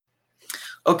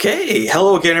Okay,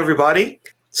 hello again, everybody.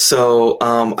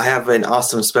 I have an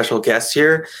awesome special guest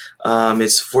here.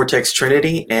 It's Vortex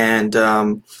Trinity, and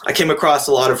I came across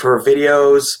a lot of her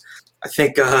videos. I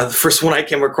think the first one I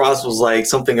came across was like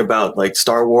something about like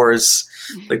Star Wars,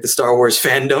 like the Star Wars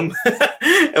fandom,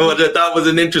 and what I thought was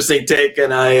an interesting take.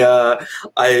 And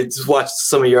I just watched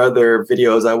some of your other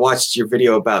videos. I watched your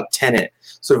video about Tenet,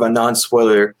 sort of a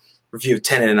non-spoiler review of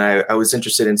Tenet, and I was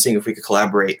interested in seeing if we could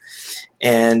collaborate.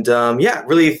 And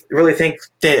really want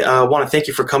to thank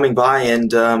you for coming by and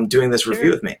doing this review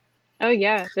Sure. with me. Oh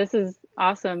yeah, this is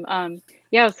awesome.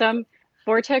 Yeah, so I'm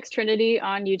Vortex Trinity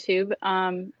on YouTube.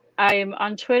 I'm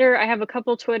on Twitter. I have a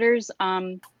couple Twitters.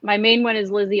 My main one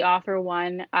is Lizzie Author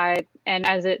One. And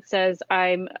as it says,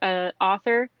 I'm a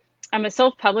author. I'm a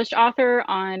self-published author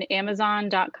on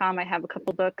Amazon.com. I have a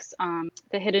couple books,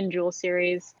 the Hidden Jewel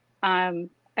series. And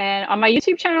on my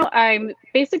YouTube channel, I'm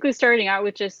basically starting out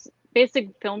with just basic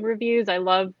film reviews. I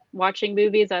love watching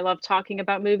movies. I love talking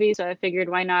about movies. So I figured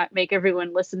why not make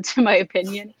everyone listen to my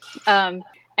opinion. Um,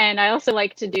 and I also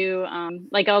like to do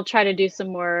like I'll try to do some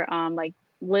more like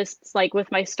lists like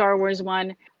with my Star Wars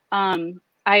one.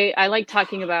 I like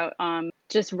talking about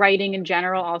just writing in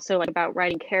general, also like about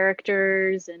writing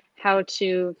characters and how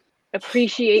to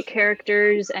appreciate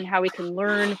characters and how we can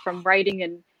learn from writing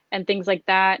and things like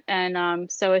that.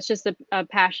 And so it's just a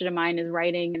passion of mine is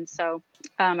writing. And so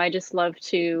I just love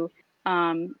to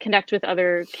connect with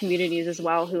other communities as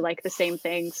well who like the same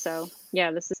thing. So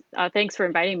yeah, this is thanks for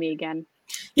inviting me again.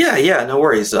 Yeah, no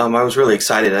worries. I was really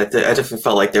excited. I definitely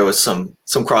felt like there was some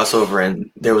crossover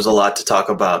and there was a lot to talk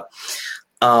about.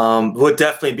 Would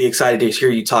definitely be excited to hear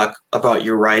you talk about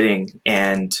your writing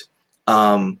and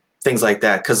things like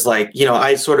that. Because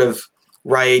I sort of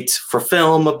write for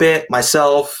film a bit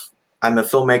myself. I'm a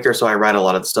filmmaker, so I write a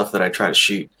lot of the stuff that I try to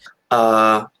shoot.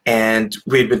 And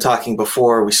we had been talking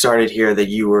before we started here that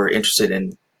you were interested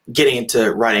in getting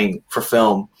into writing for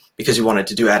film because you wanted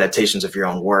to do adaptations of your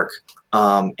own work.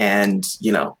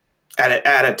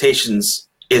 Adaptations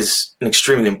is an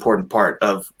extremely important part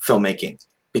of filmmaking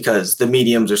because the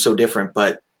mediums are so different.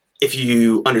 But if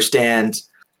you understand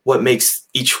what makes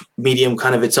each medium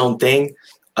kind of its own thing,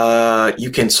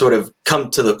 you can sort of come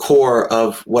to the core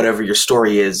of whatever your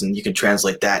story is, and you can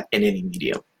translate that in any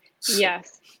medium. So,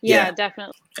 Yes. Yeah, yeah,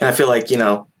 definitely. and I feel like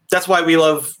that's why we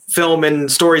love film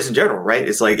and stories in general, right?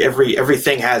 It's like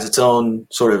everything has its own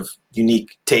sort of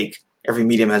unique take. Every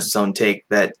medium has its own take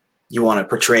that you want to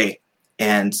portray,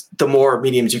 and the more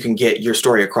mediums you can get your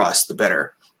story across, the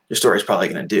better your story is probably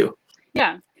going to do.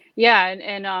 Yeah. Yeah.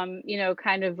 And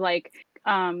kind of like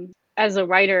as a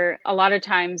writer, a lot of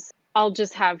times I'll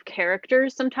just have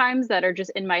characters sometimes that are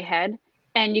just in my head.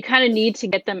 And you kind of need to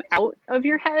get them out of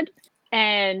your head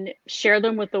and share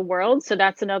them with the world. So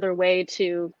that's another way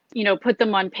to, put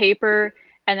them on paper.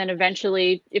 And then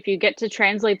eventually, if you get to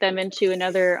translate them into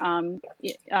another,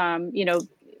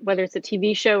 whether it's a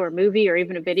TV show or movie or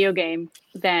even a video game,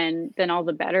 then all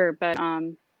the better. But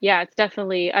yeah, it's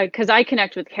definitely because I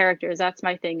connect with characters. That's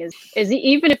my thing is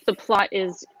even if the plot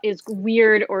is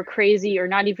weird or crazy or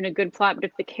not even a good plot, but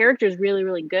if the character is really,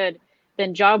 really good,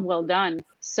 then job well done.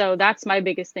 So that's my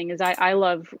biggest thing is I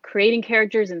love creating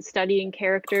characters and studying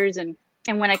characters and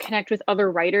when I connect with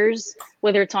other writers,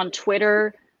 whether it's on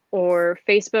Twitter or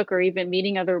Facebook or even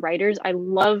meeting other writers, I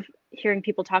love hearing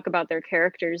people talk about their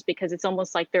characters because it's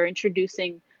almost like they're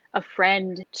introducing a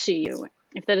friend to you,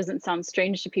 if that doesn't sound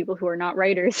strange to people who are not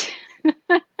writers.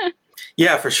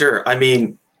 Yeah, for sure. I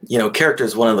mean, character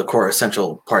is one of the core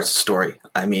essential parts of story.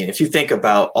 I mean, if you think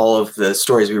about all of the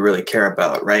stories we really care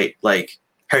about, right? Like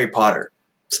Harry Potter,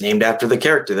 it's named after the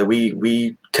character that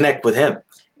we connect with him,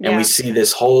 and we Yeah. see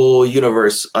this whole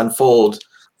universe unfold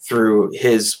through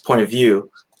his point of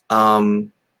view.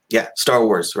 Yeah, Star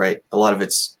Wars, right? A lot of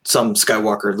it's some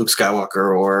Skywalker, Luke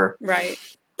Skywalker, or Right.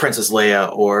 Princess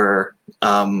Leia, or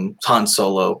Han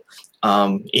Solo.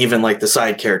 Even like the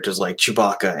side characters like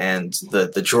Chewbacca and the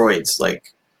droids.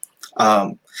 Like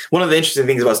one of the interesting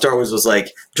things about Star Wars was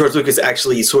like George Lucas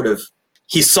actually sort of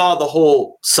he saw the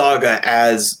whole saga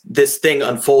as this thing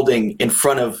unfolding in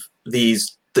front of the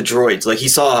droids. Like he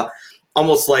saw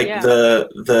almost like Yeah.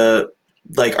 the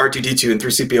like R2D2 and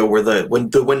 3CPO were the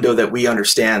window that we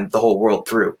understand the whole world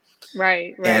through,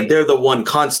 Right. and Right. they're the one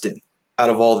constant out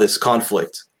of all this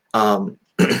conflict. And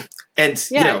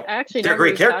Yeah. I actually they're never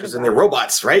great really thought characters of and they're that.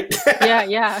 robots, right? Yeah.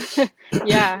 Yeah.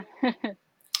 Yeah.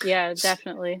 Yeah.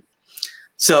 Definitely.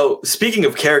 So speaking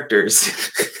of characters,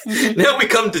 Hmm. now we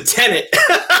come to Tenet.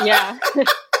 Yeah.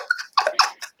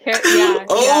 Yeah.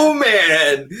 Oh Yeah.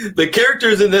 man, the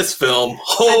characters in this film.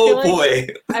 I feel Oh like boy.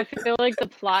 I feel like the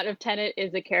plot of Tenet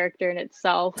is a character in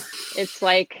itself. It's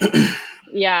like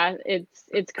yeah,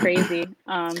 it's crazy.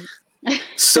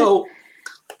 So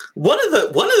one of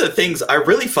the things I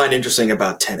really find interesting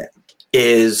about Tenet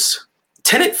is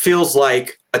Tenet feels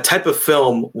like a type of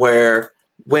film where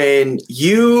when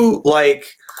you like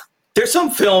there's some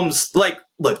films like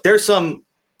look, there's some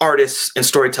artists and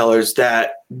storytellers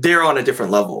that they're on a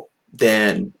different level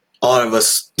than a lot of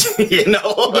us, you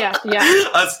know, Yeah, yeah,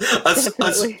 us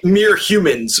definitely. mere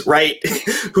humans, right?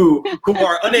 who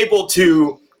are unable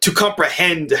to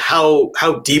comprehend how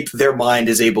deep their mind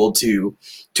is able to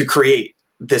create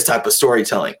this type of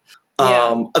storytelling.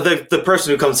 Yeah, The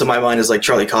person who comes to my mind is like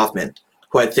Charlie Kaufman,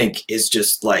 who I think is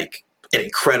just like an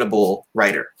incredible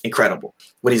writer, incredible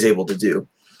what he's able to do,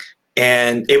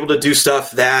 and able to do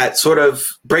stuff that sort of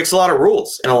breaks a lot of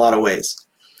rules in a lot of ways.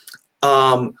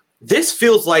 This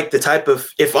feels like the type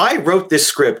of if I wrote this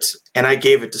script and I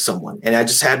gave it to someone and I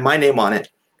just had my name on it,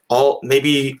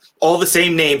 maybe all the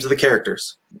same names of the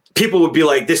characters, people would be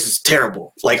like, "This is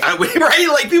terrible." Like I would, right?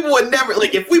 Like people would never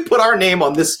like if we put our name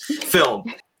on this film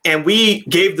and we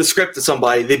gave the script to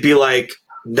somebody, they'd be like,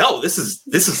 "No, this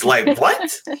is like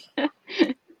what?"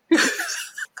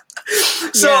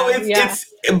 So yeah, yeah. it's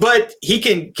but he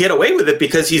can get away with it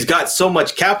because he's got so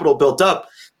much capital built up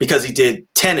because he did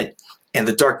Tenet and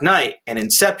The Dark Knight and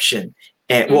Inception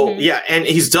and well Hmm. yeah, and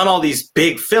he's done all these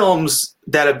big films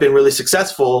that have been really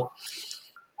successful,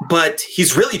 but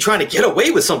he's really trying to get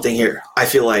away with something here, I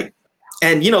feel like.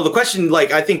 And you know, the question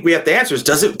like I think we have to answer is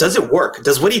does it work?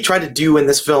 Does what he tried to do in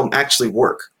this film actually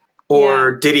work? Yeah,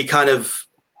 Or did he kind of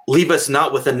leave us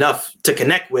not with enough to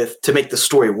connect with to make the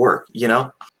story work, you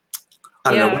know? I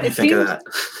don't know. yeah. What do you think of that?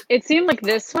 It seemed like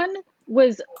this one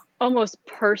was almost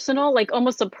personal, like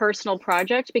almost a personal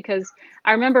project, because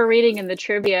I remember reading in the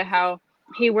trivia how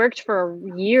he worked for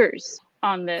years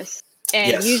on this.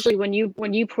 And Yes. usually when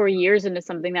you pour years into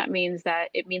something, that means that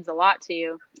it means a lot to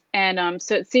you. And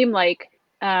so it seemed like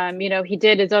you know, he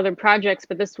did his other projects,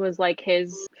 but this was like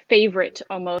his favorite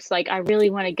almost. Like I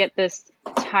really want to get this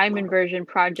time inversion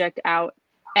project out.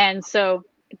 And so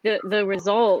the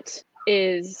result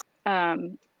is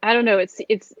I don't know. It's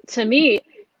to me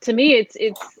it's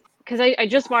because I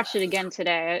just watched it again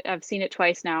today. I've seen it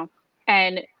twice now,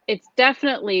 and it's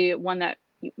definitely one that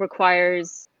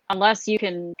requires, unless you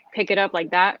can pick it up like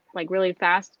that, like really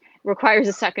fast, requires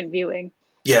a second viewing.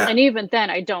 Yeah. And even then,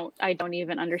 I don't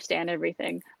even understand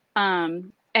everything.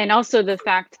 And also the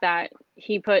fact that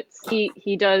he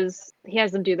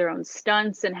has them do their own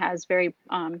stunts and has very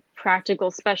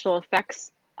practical special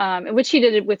effects, which he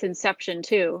did it with Inception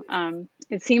too.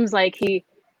 It seems like he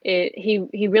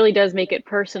really does make it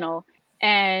personal.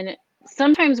 And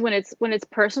sometimes when it's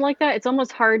personal like that, it's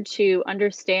almost hard to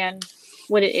understand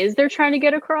what it is they're trying to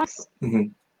get across, Hmm.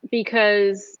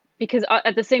 because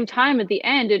at the same time at the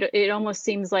end it almost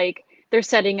seems like they're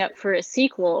setting up for a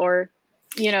sequel, or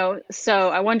you know. So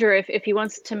I wonder if he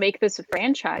wants to make this a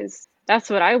franchise. That's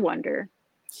what I wonder.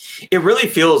 It really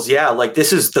feels, yeah, like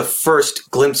this is the first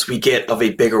glimpse we get of a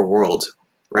bigger world,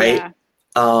 right? Yeah,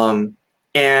 Um,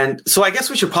 and so I guess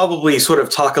we should probably sort of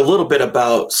talk a little bit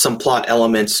about some plot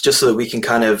elements just so that we can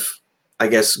kind of, I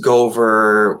guess, go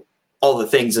over all the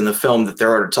things in the film that there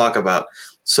are to talk about.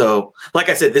 So, like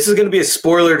I said, this is going to be a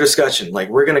spoiler discussion. Like,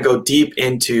 we're going to go deep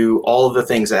into all of the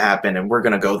things that happen and we're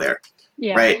going to go there.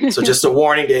 yeah. Right. So just a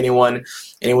warning to anyone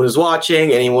who's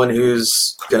watching, anyone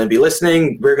who's going to be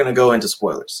listening, we're going to go into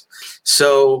spoilers.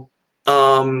 So,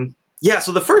 yeah.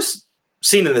 So the first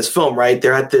scene in this film, right?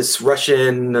 They're at this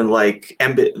Russian, like,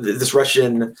 this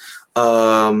Russian,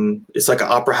 it's like an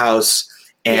opera house,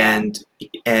 Yeah,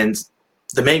 and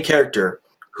the main character,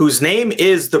 whose name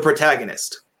is the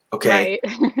protagonist. Okay,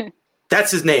 right.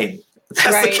 that's his name. That's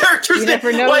the Right, character's you name.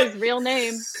 never know Like, his real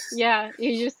name. Yeah,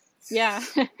 you just, yeah.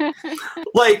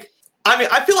 like I mean,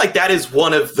 I feel like that is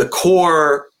one of the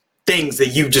core things that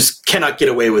you just cannot get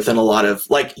away with in a lot of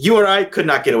like you and I could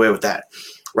not get away with that,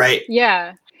 right?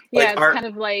 Yeah, yeah, Like it's our kind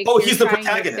of like oh, you're he's the trying to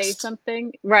say protagonist.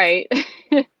 something, right.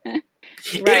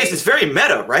 It is. It's Right. very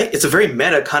meta, right? It's a very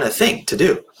meta kind of thing to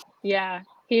do. Yeah,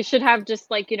 he should have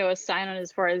just like, you know, a sign on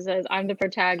his forehead that says, "I'm the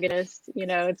protagonist." You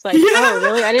know, it's like, oh, Yeah.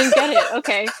 really? I didn't get it.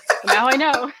 Okay, now I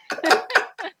know.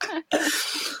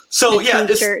 So A yeah,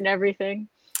 this T-shirt and everything.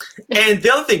 and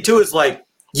the other thing too is like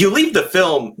you leave the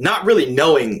film not really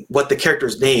knowing what the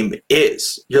character's name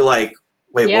is. You're like,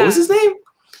 wait, what was Yeah, his name?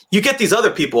 You get these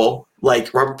other people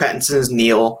like Robert Pattinson's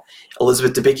Neil,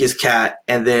 Elizabeth Debicki's Kat,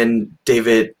 and then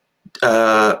David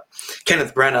uh,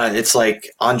 Kenneth Branagh. It's like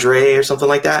Andre or something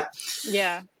like that.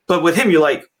 yeah, But with him, you're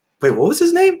like, wait, what was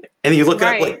his name? And you look it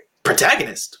up right. like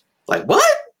protagonist. Like what?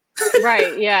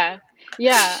 Right, yeah.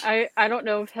 Yeah, I don't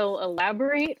know if he'll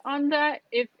elaborate on that,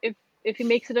 if if he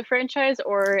makes it a franchise,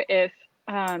 or if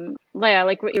yeah,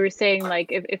 like what you were saying,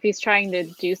 like if he's trying to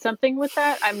do something with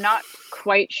that. I'm not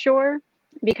quite sure,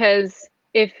 because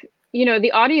if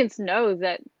the audience knows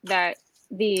that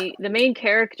the main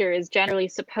character is generally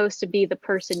supposed to be the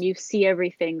person you see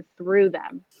everything through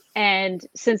them. And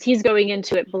since he's going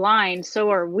into it blind, so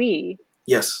are we.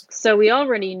 Yes. So we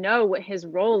already know what his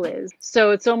role is.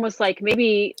 So it's almost like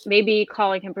maybe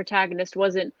calling him protagonist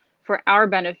wasn't for our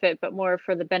benefit, but more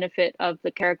for the benefit of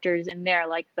the characters in there,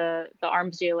 like the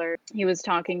arms dealer he was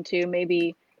talking to.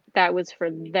 Maybe that was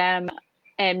for them.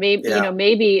 And maybe, Yeah.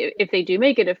 maybe if they do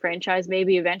make it a franchise,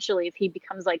 maybe eventually if he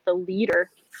becomes like the leader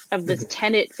of this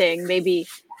Tenet thing, maybe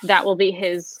that will be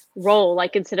his role.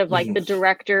 Like instead of like the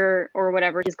director or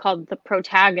whatever, he's called the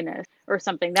protagonist or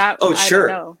something. That Oh, I sure.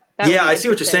 don't know. That would Yeah, be I see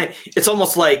what you're saying. interesting. It's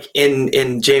almost like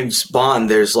in James Bond,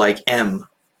 there's like M.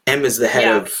 M is the head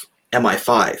Yeah. of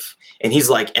MI5, and he's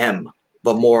like M,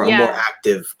 but a more Yeah.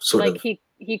 active sort Like of.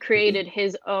 he created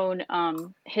his own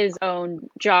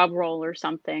job role or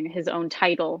something, his own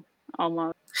title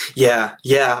almost. Yeah,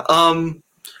 yeah.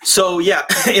 So yeah,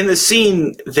 in the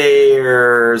scene,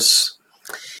 I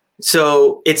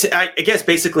guess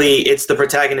basically it's the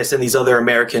protagonist and these other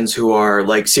Americans who are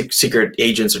like secret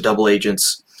agents or double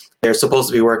agents. They're supposed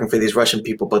to be working for these Russian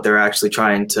people, but they're actually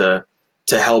trying to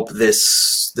help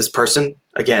this person.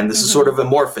 Again, this is sort of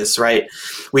amorphous, right?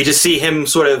 We just see him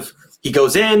he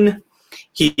goes in,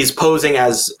 he's posing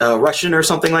as Russian or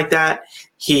something like that.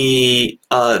 He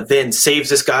then saves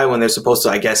this guy when they're supposed to,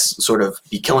 I guess, sort of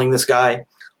be killing this guy.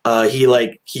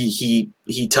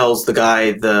 He tells the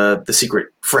guy the secret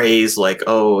phrase, like,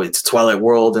 "Oh, it's Twilight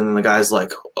World," and then the guy's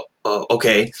like,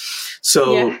 "Okay."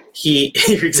 So he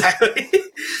exactly.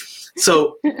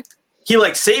 So he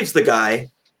like saves the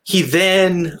guy. He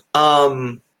then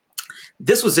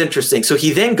this was interesting. So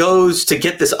he then goes to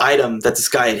get this item that this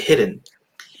guy had hidden,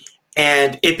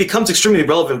 and it becomes extremely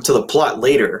relevant to the plot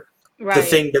later. Right. The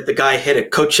thing that the guy hid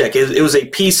at coat check, it was a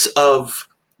piece of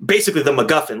basically the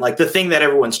MacGuffin, like the thing that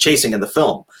everyone's chasing in the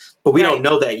film, but we don't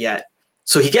know that yet.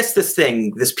 So he gets this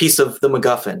piece of the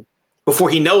MacGuffin, before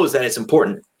he knows that it's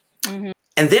important. Mm-hmm.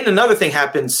 And then another thing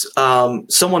happens.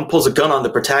 Someone pulls a gun on the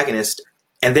protagonist,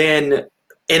 and then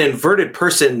an inverted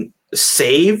person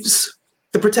saves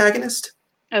the protagonist.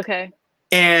 Okay.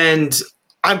 And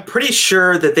I'm pretty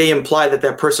sure that they imply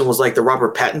that person was like the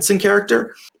Robert Pattinson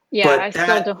character. Yeah, but I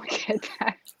still don't get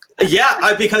that.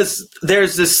 Yeah, because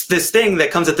there's this thing that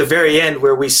comes at the very end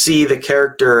where we see the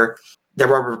character, that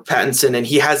Robert Pattinson, and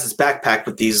he has this backpack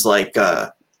with these like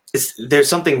there's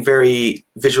something very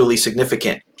visually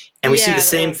significant, and we see the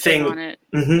same thing on it.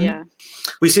 Mm-hmm. Yeah,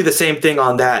 we see the same thing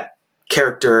on that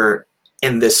character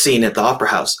in this scene at the opera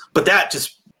house. But that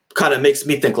just kind of makes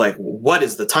me think, like, what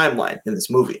is the timeline in this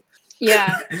movie?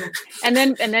 Yeah, and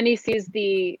then he sees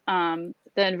the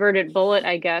inverted bullet,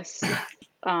 I guess,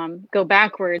 go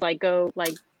backwards, and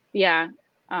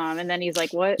then he's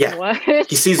like, what? Yeah. What?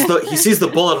 he sees the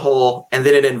bullet hole, and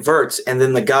then it inverts, and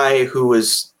then the guy who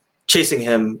was chasing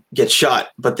him gets shot,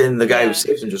 but then the guy who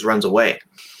saves him just runs away.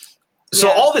 So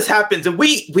all this happens, and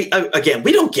we again,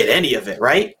 we don't get any of it,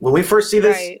 right? When we first see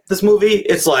this movie,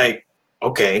 it's like,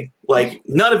 okay, like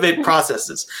none of it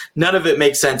processes, none of it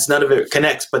makes sense, none of it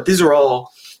connects, but these are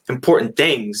all important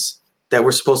things that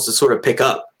we're supposed to sort of pick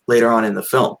up later on in the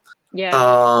film.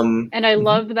 Yeah. And I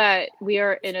love that we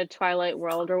are in a Twilight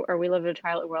world, or we live in a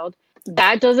Twilight world.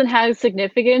 That doesn't have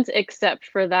significance, except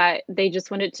for that they just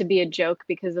want it to be a joke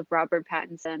because of Robert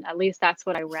Pattinson. At least that's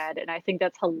what I read. And I think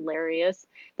that's hilarious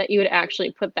that you would actually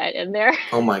put that in there.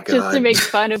 Oh my God. Just to make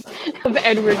fun of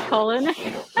Edward Cullen.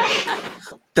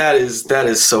 That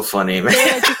is so funny, man.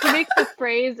 Like, you can make the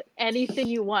phrase anything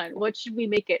you want. What should we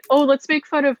make it? Oh, let's make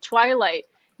fun of Twilight.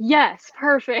 Yes,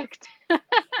 perfect.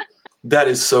 That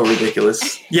is so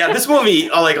ridiculous. Yeah, this movie,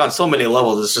 like on so many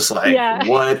levels, is just like,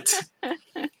 what?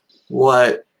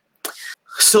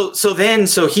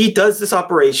 So he does this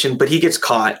operation, but he gets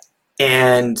caught,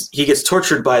 and he gets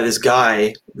tortured by this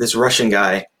guy, this Russian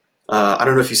guy. I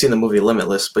don't know if you've seen the movie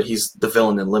Limitless, but he's the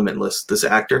villain in Limitless, this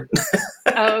actor.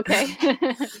 Oh, okay.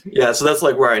 Yeah, so that's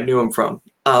like where I knew him from.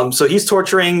 So he's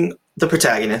torturing the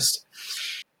protagonist,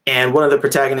 and one of the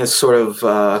protagonists sort of,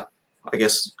 I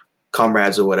guess,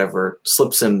 comrades or whatever,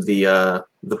 slips him the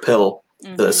pill,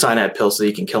 the cyanide pill, so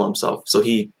he can kill himself. So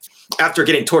he, after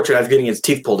getting tortured, after getting his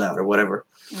teeth pulled out or whatever,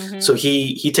 so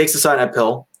he takes the cyanide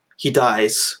pill, he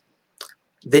dies,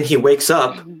 then he wakes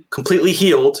up completely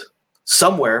healed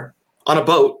somewhere on a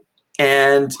boat,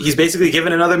 and he's basically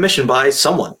given another mission by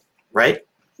someone, right?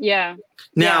 Yeah.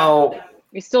 Now,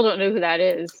 we still don't know who that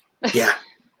is. Yeah.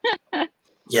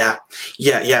 Yeah,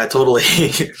 yeah, totally.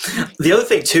 The other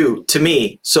thing too, to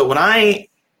me, so when I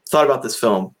thought about this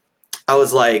film, I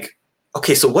was like,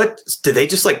 okay, so what did they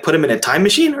just like put him in a time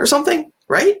machine or something,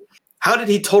 right? How did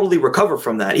he totally recover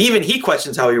from that? Even he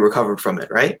questions how he recovered from it,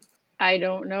 right? I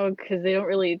don't know because they don't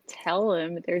really tell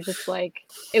him. They're just like,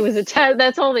 it was a test.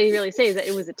 That's all they really say is that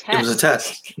it was a It was a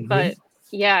test. test. But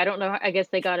yeah, I don't know. I guess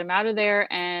they got him out of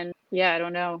there, and yeah, I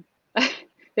don't know.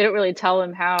 They don't really tell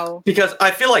him how. Because I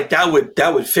feel like that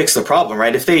would fix the problem,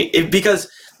 right?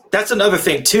 Because that's another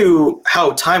thing too,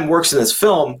 how time works in this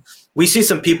film. We see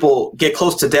some people get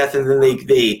close to death, and then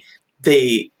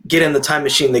they get in the time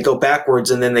machine, they go backwards,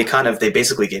 and then they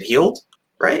basically get healed,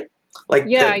 right? Like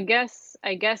Yeah, that.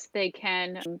 I guess they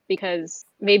can because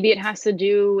maybe it has to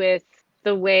do with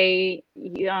the way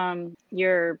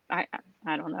you're.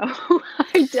 I don't know.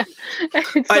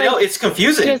 It's I know like it's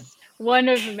confusing. just one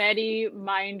of many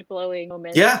mind-blowing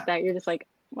moments Yeah, that you're just like,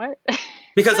 what?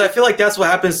 because I feel like that's what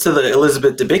happens to the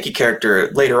Elizabeth Debicki character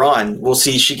later on. We'll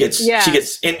see she Yeah.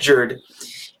 gets injured,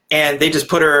 and they just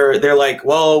put her. They're like,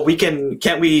 well,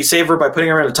 can't we save her by putting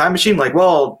her in a time machine? Like,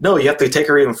 well, no, you have to take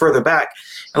her even further back.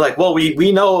 And like, well,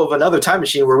 we know of another time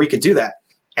machine where we could do that,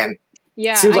 and it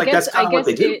Yeah, seems I like guess that's I kind of what guess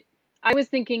they do. it I was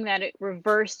thinking that it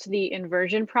reversed the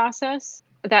inversion process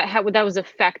that was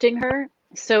affecting her.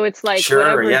 So it's like Sure,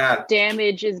 whatever yeah.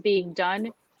 damage is being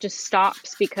done just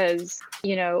stops because,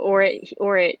 or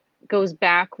it goes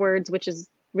backwards, which is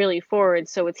really forward,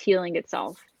 so it's healing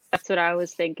itself. That's what I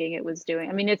was thinking it was doing.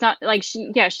 I mean, it's not like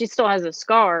she still has a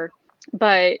scar,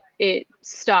 but it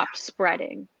stopped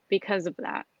spreading because of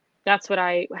that. That's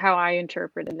how I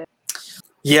interpreted it.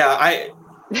 Yeah,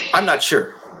 I'm not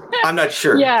sure. I'm not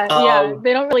sure. Yeah, yeah.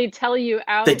 They don't really tell you They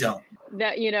out don't.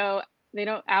 that, they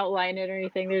don't outline it or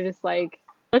anything. They're just like,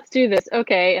 let's do this.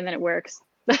 Okay. And then it works.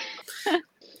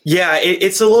 Yeah,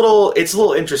 it's a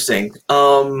little interesting.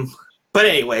 But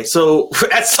anyway, so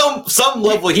at some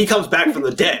level, he comes back from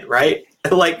the dead, right?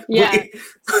 Like Yeah.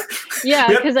 Yeah.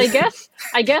 yep. Cause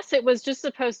I guess it was just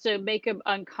supposed to make him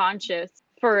unconscious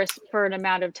for an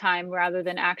amount of time rather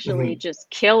than actually Mhm. just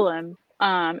kill him.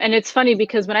 And it's funny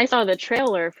because when I saw the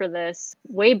trailer for this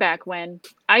way back when,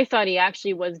 I thought he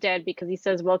actually was dead because he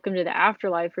says "Welcome to the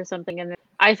afterlife" or something, and then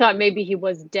I thought maybe he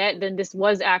was dead. Then this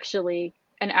was actually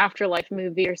an afterlife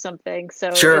movie or something. So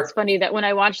it's Sure. funny that when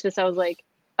I watched this, I was like,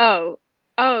 "Oh,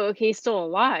 oh, okay, he's still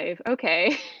alive.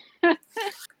 Okay."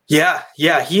 Yeah,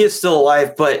 yeah, he is still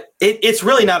alive, but it's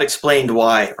really not explained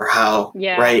why or how,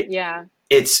 Yeah, right? yeah,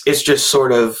 It's just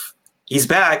sort of he's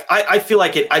back. I feel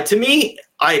like to me,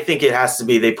 I think it has to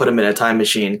be they put him in a time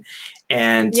machine,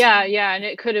 and yeah, yeah, and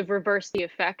it could have reversed the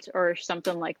effect or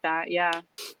something like that. Yeah,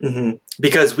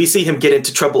 because we see him get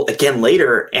into trouble again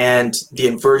later, and the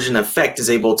inversion effect is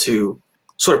able to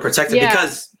sort of protect him yeah,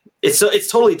 because it's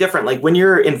totally different. Like when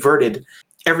you're inverted,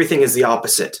 everything is the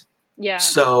opposite. yeah,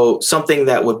 So something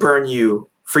that would burn you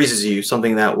freezes you.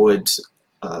 Something that would,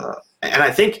 and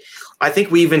I think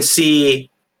we even see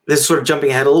this is sort of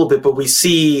jumping ahead a little bit, but we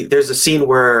see there's a scene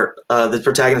where the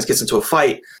protagonist gets into a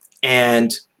fight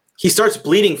and he starts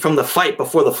bleeding from the fight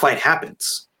before the fight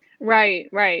happens. right,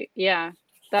 right, yeah.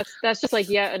 That's just like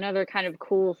yet another kind of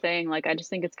cool thing. Like I just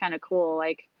think it's kind of cool.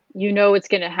 Like it's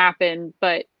gonna happen,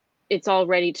 but it's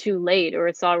already too late, or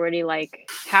it's already like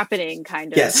happening,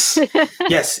 kind of. Yes,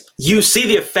 yes, you see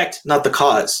the effect, not the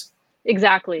cause,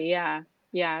 Exactly. Yeah,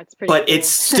 yeah. It's pretty but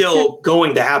it's cool. still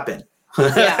going to happen.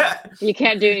 Yeah, you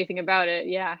can't do anything about it.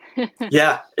 Yeah,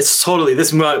 Yeah, it's totally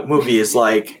this movie is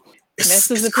like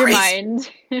messes it's with your crazy.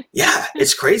 mind. Yeah,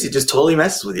 it's crazy. Just totally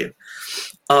messes with you.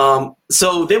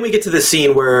 So then we get to the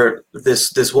scene where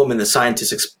this woman, the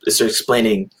scientist, is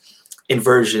explaining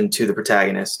inversion to the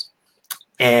protagonist,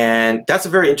 and that's a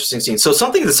very interesting scene. So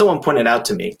something that someone pointed out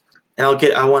to me, and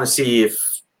I want to see if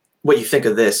what you think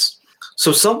of this.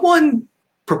 So someone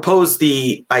proposed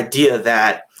the idea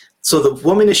that so the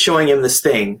woman is showing him this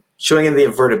thing, showing him the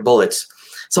inverted bullets.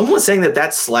 Someone was saying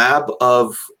that slab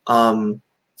of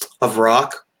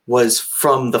rock was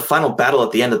from the final battle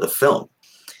at the end of the film.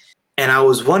 And I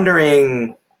was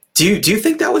wondering, do you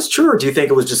think that was true, or do you think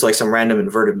it was just like some random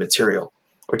inverted material,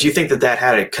 or do you think that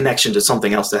had a connection to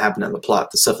something else that happened in the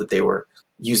plot, the stuff that they were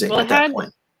using Well, at that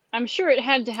point? I'm sure it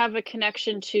had to have a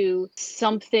connection to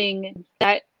something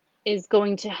that is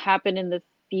going to happen in the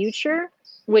future,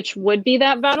 which would be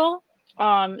that battle.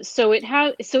 So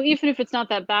even if it's not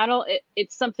that battle,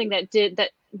 it's something that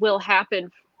will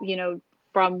happen,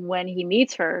 from when he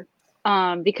meets her,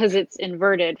 because it's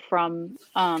inverted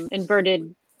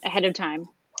ahead of time.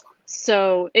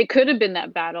 So it could have been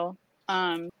that battle.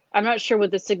 I'm not sure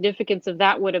what the significance of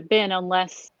that would have been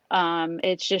unless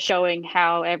it's just showing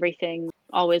how everything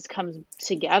always comes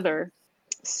together.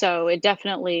 So it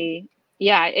definitely,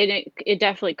 yeah, it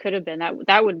definitely could have been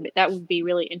that would be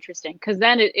really interesting, because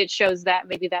then it shows that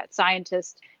maybe that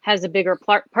scientist has a bigger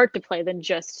part to play than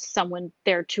just someone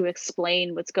there to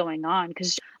explain what's going on,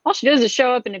 because all she does is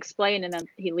show up and explain and then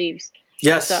he leaves.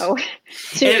 Yes. So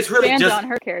to And it's really expand just on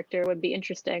her character would be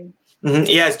interesting.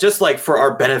 yeah, it's just like for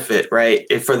our benefit, right?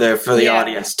 For the Yeah.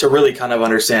 audience to really kind of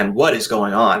understand what is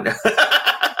going on.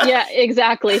 Yeah,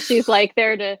 exactly. She's like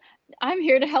there to, I'm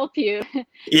here to help you. But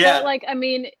Yeah. like, I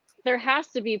mean, there has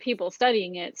to be people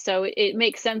studying it, so it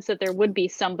makes sense that there would be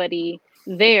somebody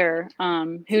there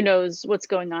who knows what's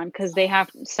going on, because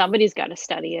somebody's got to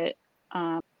study it,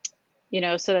 um,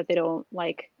 so that they don't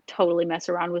like totally mess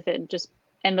around with it and just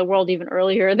end the world even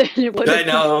earlier than it would I have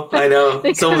been. know, I know. They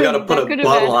could Someone's got to have put that a could have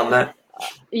bottle been on that.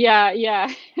 yeah,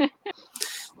 yeah.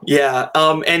 Yeah,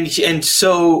 and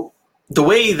so the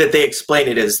way that they explain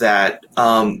it is that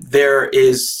there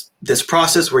is this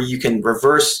process where you can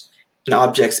reverse an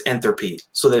object's entropy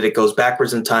so that it goes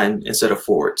backwards in time instead of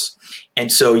forwards.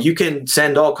 And so you can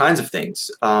send all kinds of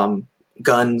things,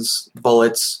 guns,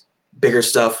 bullets, bigger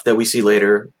stuff that we see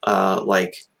later,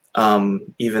 like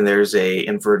even there's a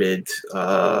inverted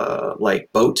like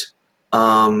boat.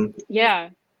 Um, Yeah.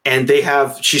 and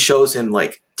she shows him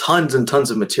like tons and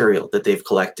tons of material that they've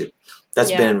collected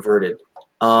that's been Yeah. inverted.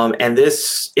 And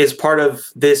this is part of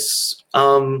this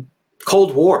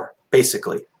Cold War,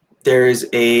 basically.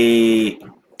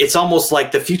 It's almost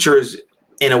like the future is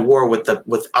in a war with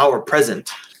our present,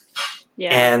 Yeah.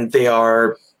 and they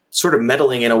are sort of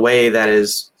meddling in a way that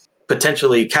is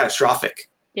potentially catastrophic.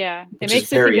 Yeah, it Which is makes me think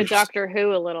very of interesting. Doctor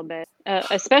Who a little bit,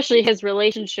 especially his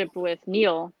relationship with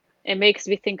Neil. It makes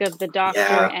me think of the Doctor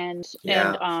Yeah, and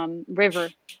yeah, River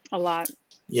a lot.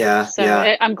 yeah, So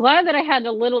yeah. I'm glad that I had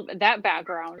a little that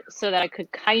background so that I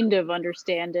could kind of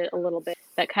understand it a little bit.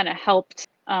 That kind of helped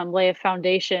lay a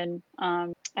foundation,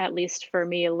 at least for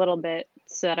me a little bit,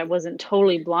 so that I wasn't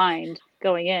totally blind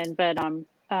going in. But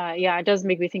yeah, it does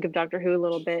make me think of Doctor Who a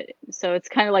little bit. So it's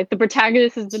kind of like the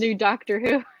protagonist is the new Doctor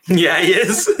Who. Yeah, he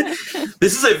is.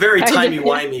 This is a very Kind of, yeah.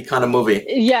 timey-wimey kind of movie.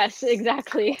 Yes,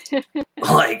 exactly.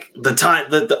 Like the time,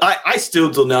 I still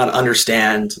do not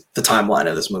understand the timeline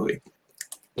of this movie.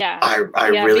 Yeah. I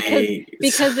Yeah, really,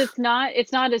 because it's not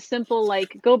as simple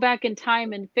like go back in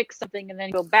time and fix something and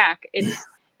then go back.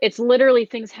 It's literally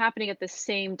things happening at the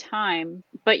same time,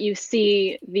 but you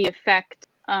see the effect,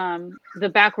 the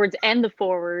backwards and the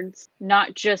forwards,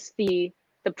 not just the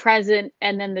present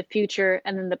and then the future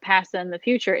and then the past and the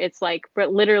future. It's like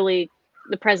but literally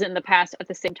the present and the past at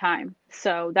the same time.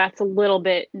 So that's a little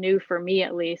bit new for me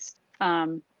at least.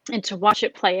 And to watch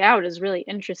it play out is really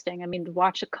interesting. I mean, to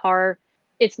watch a car,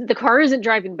 the car isn't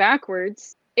driving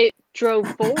backwards. It drove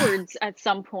forwards at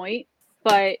some point,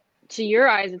 but to your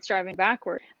eyes, it's driving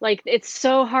backward. Like it's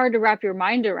so hard to wrap your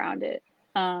mind around it.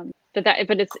 But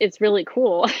it's really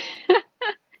cool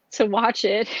to watch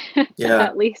it, yeah.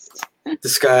 at least.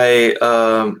 This guy,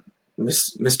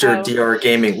 Mr. Oh, DR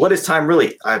Gaming. What is time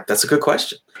really? That's a good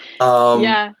question. Um,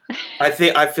 yeah. I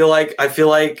feel like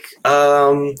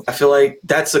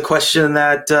that's a question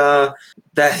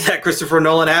that Christopher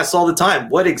Nolan asks all the time.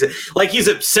 Like he's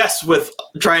obsessed with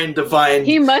trying to find.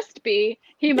 He must be.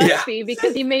 He Yeah, must be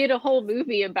because he made a whole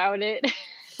movie about it.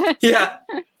 yeah,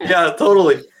 yeah,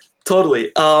 totally,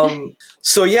 totally.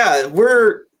 So yeah,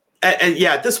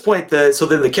 yeah, at this point, so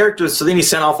then he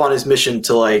sent off on his mission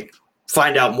to like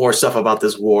find out more stuff about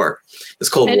this war, this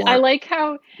Cold And I War. like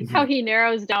how Mhm. he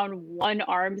narrows down one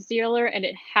arms dealer and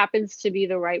it happens to be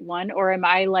the right one, or am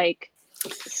I like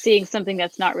seeing something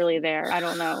that's not really there? I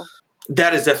don't know.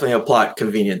 That is definitely a plot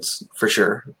convenience for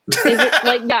sure. Is it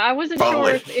like, yeah, I wasn't sure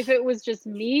Probably. if it was just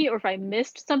me or if I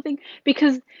missed something,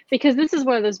 because this is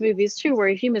one of those movies too where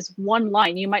if you miss one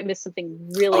line, you might miss something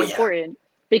Oh really yeah, important,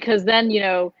 because then,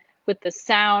 with the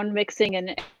sound mixing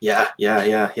and yeah, yeah,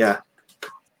 yeah, yeah.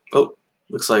 Oh,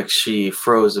 looks like she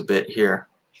froze a bit here.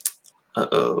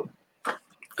 Uh-oh.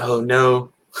 Oh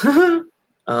no.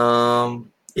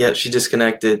 Yeah, she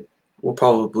disconnected. She'll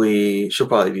probably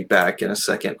be back in a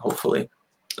second, hopefully.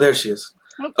 There she is.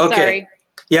 oh, Okay. sorry.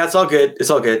 Yeah, it's all good.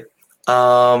 It's all good.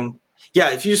 Yeah,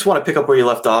 if you just want to pick up where you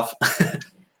left off.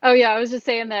 Oh yeah, I was just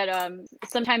saying that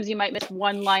sometimes you might miss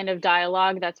one line of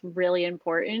dialogue that's really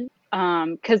important.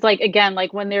 Because like again,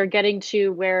 like when they're getting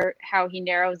to how he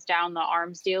narrows down the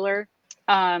arms dealer,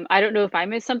 I don't know if I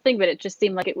missed something, but it just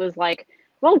seemed like it was like,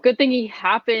 well, good thing he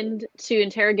happened to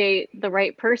interrogate the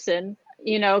right person,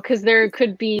 because there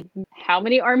could be how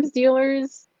many arms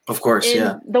dealers Of course,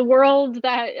 yeah. in the world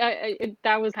that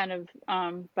that was kind of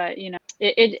but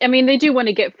I mean they do want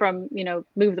to get from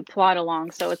move the plot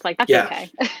along, so it's like that's Yeah. okay.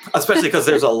 Especially because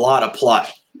there's a lot of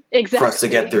plot for us to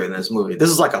get Exactly. through in this movie. This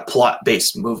is like a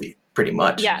plot-based movie, pretty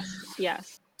much. Yes,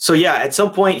 yes. So yeah, at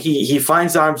some point he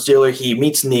finds the arms dealer. He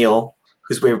meets Neil,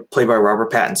 who's played by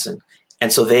Robert Pattinson,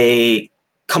 and so they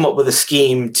come up with a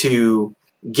scheme to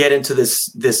get into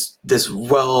this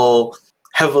well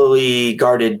heavily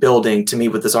guarded building to meet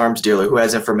with this arms dealer who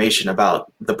has information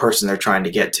about the person they're trying to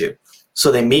get to.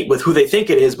 So they meet with who they think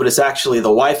it is, but it's actually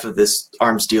the wife of this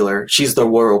arms dealer. She's the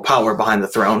royal power behind the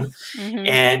throne. Mm-hmm.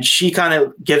 And she kind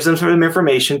of gives them some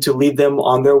information to lead them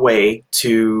on their way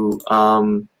to.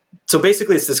 So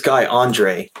basically, it's this guy,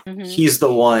 Andre. Mm-hmm. He's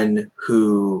the one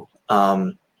who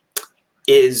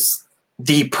is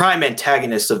the prime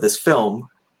antagonist of this film.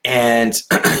 And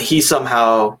he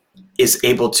somehow is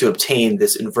able to obtain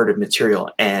this inverted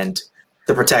material. And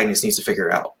the protagonist needs to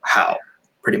figure out how,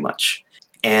 pretty much.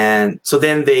 And so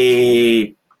then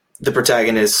the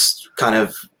protagonist kind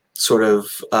of sort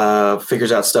of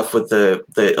figures out stuff with the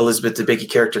Elizabeth Debicki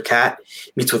character Kat,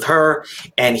 meets with her,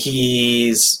 and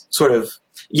he's sort of,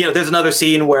 there's another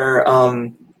scene where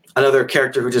another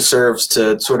character who just serves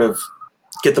to sort of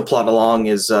get the plot along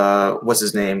is what's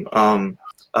his name?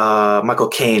 Michael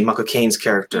Caine's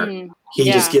character. He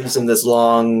just gives him this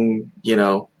long,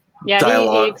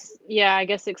 dialogue. I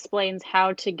guess explains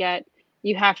how to get.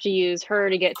 You have to use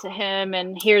her to get to him,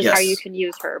 and here's how you can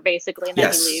use her, basically, and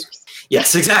then he leaves.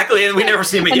 Yes, exactly, and we never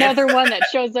see him again. Another one that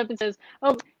shows up and says,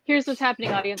 "Oh, here's what's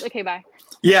happening, audience. Okay, bye."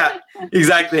 Yeah,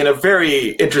 exactly, and a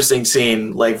very interesting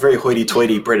scene, like very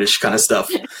hoity-toity British kind of stuff.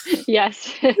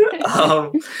 Yes.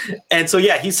 And so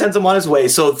he sends him on his way.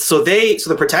 So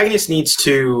the protagonist needs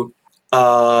to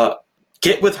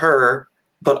get with her,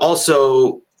 but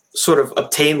also sort of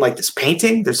obtain like this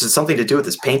painting. There's something to do with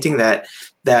this painting that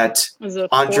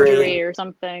Andre or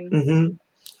something. Mm-hmm,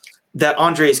 that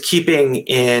Andre is keeping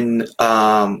in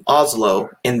Oslo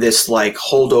in this like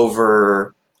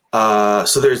holdover.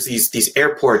 So there's these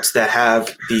airports that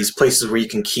have these places where you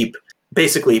can keep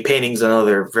basically paintings and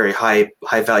other very high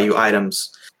value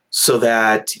items, so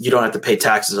that you don't have to pay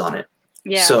taxes on it.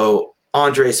 Yeah. So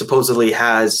Andre supposedly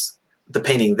has the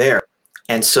painting there,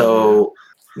 and so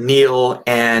Neil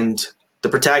and the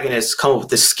protagonist come up with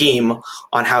this scheme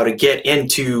on how to get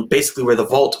into basically where the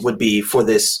vault would be for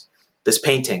this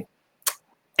painting.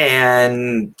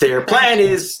 And their plan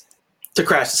is to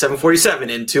crash the 747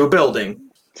 into a building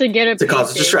to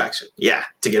cause a distraction. Yeah,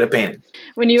 to get a painting.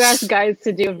 When you ask guys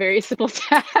to do a very simple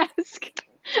task.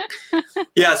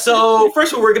 Yeah, so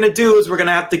first what we're going to do is we're going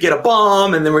to have to get a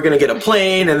bomb, and then we're going to get a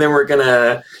plane, and then we're going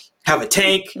to have a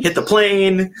tank hit the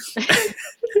plane.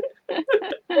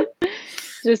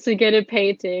 Just to get a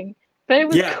painting. But it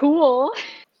was cool.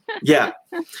 Yeah.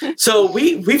 So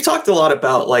we've talked a lot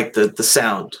about like the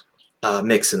sound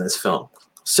mix in this film.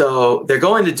 So they're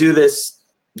going to do this,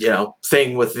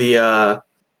 thing with the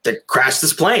crash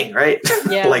this plane, right?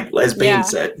 Yeah. Like as Bane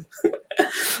said.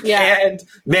 Yeah. And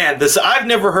man, I've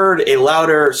never heard a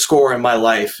louder score in my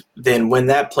life than when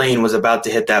that plane was about to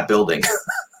hit that building.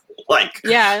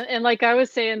 And like I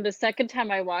was saying, the second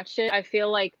time I watched it, I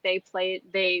feel like they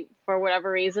for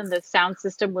whatever reason, the sound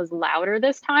system was louder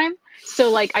this time. So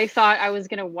like I thought I was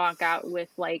gonna walk out with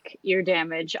like ear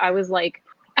damage. I was like,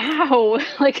 ow,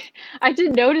 like I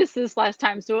didn't notice this last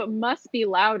time, so it must be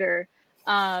louder.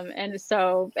 And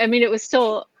so I mean it was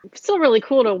still really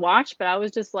cool to watch, but I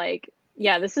was just like,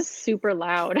 yeah, this is super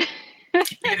loud.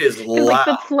 It is loud.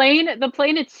 Like the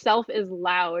plane itself is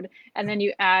loud, and then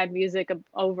you add music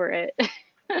over it.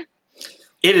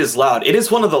 It is loud. It is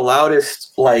one of the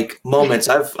loudest like moments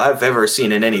I've ever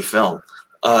seen in any film.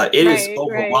 It is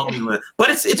overwhelming with, but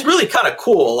it's really kind of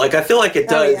cool. Like I feel like it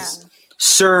does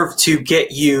serve to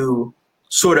get you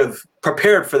sort of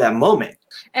prepared for that moment.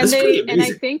 And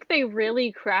I think they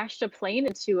really crashed a plane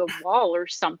into a wall or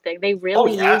something. They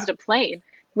really used a plane,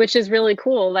 which is really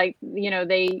cool. Like,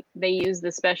 they use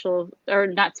the special, or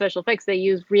not special effects, they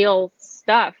use real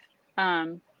stuff.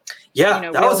 That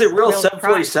was a real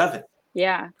 747. Props.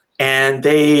 Yeah. And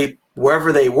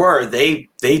wherever they were, they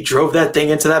drove that thing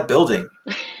into that building.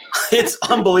 It's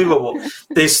unbelievable.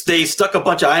 They stuck a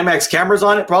bunch of IMAX cameras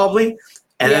on it probably,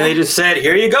 and then they just said,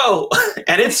 "Here you go."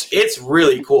 And it's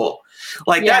really cool.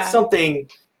 Like that's something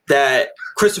that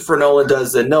Christopher Nolan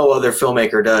does that no other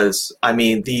filmmaker does. I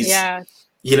mean, these in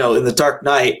The Dark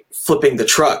Knight, flipping the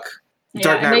truck.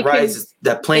 Dark Knight Rises,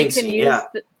 that plane scene.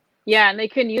 And they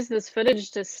can use this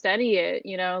footage to study it,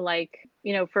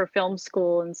 for film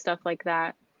school and stuff like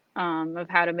that, of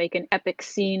how to make an epic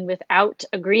scene without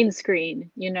a green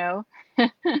screen,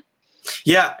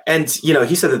 Yeah, and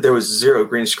he said that there was zero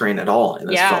green screen at all in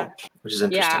this Yeah. film, which is Yeah,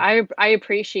 interesting. I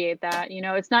appreciate that.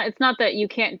 It's not that you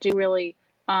can't do really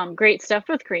great stuff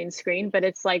with green screen, but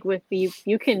it's like with the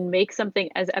you can make something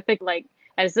as epic like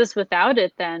as this without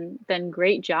it, then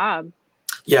great job.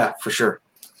 Yeah, for sure.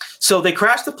 So they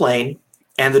crash the plane,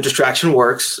 and the distraction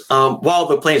works. While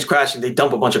the plane's crashing, they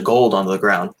dump a bunch of gold onto the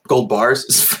ground, gold bars.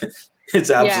 It's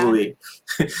Yeah. absolutely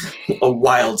a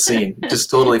wild scene, just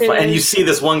totally It fun. And you is. see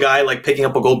this one guy like picking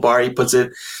up a gold bar. He puts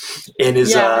it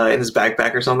Yeah. in his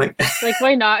backpack or something. Like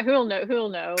why not? Who'll know? Who'll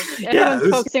know? Yeah,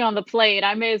 Everyone's focusing on the plane.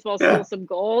 I may as well steal yeah, some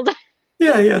gold.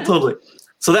 yeah, totally.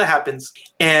 So that happens,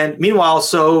 and meanwhile,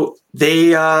 so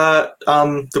they,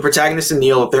 the protagonist and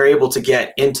Neil, they're able to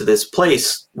get into this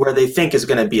place where they think is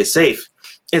going to be a safe.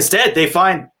 Instead, they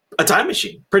find a time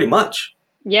machine. Pretty much,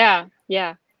 Yeah,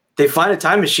 yeah. they find a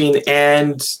time machine,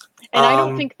 and And I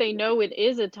don't think they know it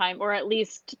is a time, or at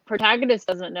least protagonist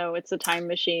doesn't know it's a time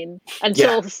machine yeah,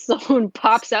 until someone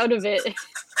pops out of it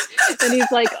and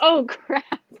he's like, "Oh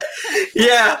crap."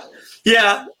 yeah,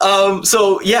 yeah.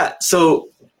 So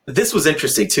this was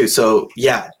interesting too. So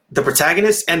yeah, the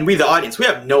protagonist and we, the audience, we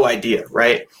have no idea,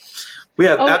 right? We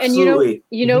have Oh, and absolutely.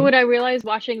 you know what I realized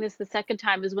watching this the second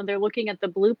time is when they're looking at the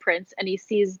blueprints and he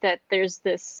sees that there's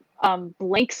this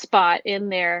blank spot in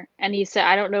there and he said,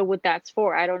 "I don't know what that's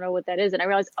for. I don't know what that is." And I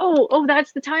realized, "Oh,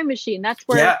 that's the time machine. That's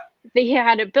where Yeah, they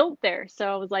had it built there." So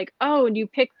I was like, "Oh, and you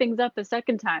pick things up a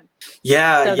second time."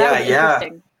 yeah, So that yeah, was yeah.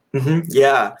 interesting.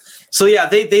 Yeah. So yeah,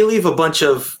 they leave a bunch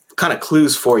of kind of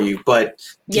clues for you, but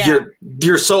Yeah.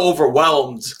 you're so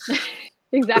overwhelmed that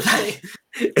Exactly.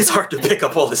 it's hard to pick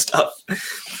up all this stuff.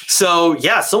 So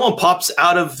yeah, someone pops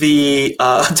out of the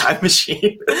time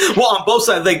machine. Well, on both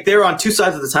sides, like they're on two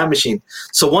sides of the time machine.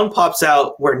 So one pops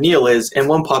out where Neil is, and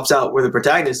one pops out where the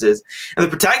protagonist is. And the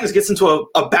protagonist gets into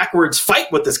a backwards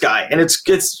fight with this guy, and it's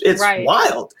Right.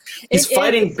 wild. He's It is,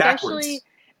 fighting especially backwards.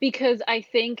 because I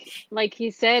think, like he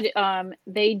said,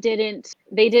 they didn't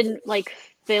like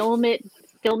film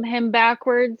him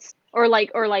backwards or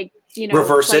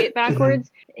Reverse play it. it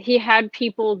backwards. He had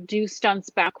people do stunts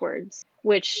backwards,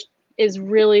 which is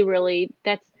really, really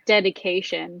that's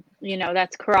dedication.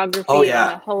 That's Oh choreography on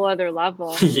yeah, a whole other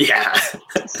level. yeah,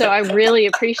 So I really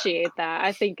appreciate that.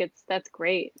 I think that's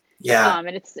great. yeah. And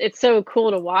it's so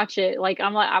cool to watch it. Like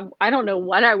I don't know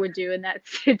what I would do in that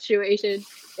situation.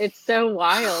 It's so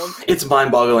wild. It's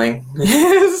mind-boggling.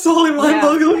 It's totally Yeah.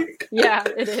 mind-boggling. Yeah,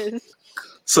 it is.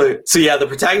 So yeah, the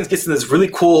protagonist gets in this really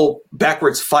cool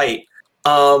backwards fight.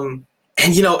 And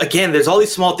again, there's all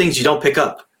these small things you don't pick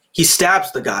up. He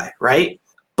stabs the guy, right?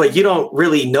 But you don't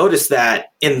really notice that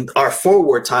in our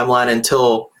forward timeline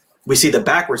until we see the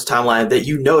backwards timeline that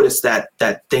you notice that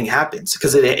thing happens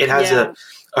because it has Yeah.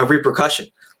 a repercussion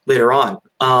later on.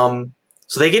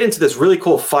 So they get into this really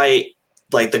cool fight.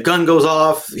 Like the gun goes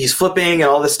off, he's flipping and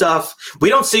all this stuff. We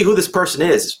don't see who this person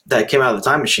is that came out of the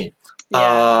time machine.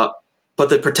 Yeah. But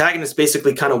the protagonist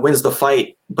basically kind of wins the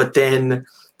fight, but then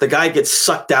the guy gets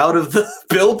sucked out of the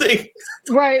building.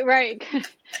 Right, right.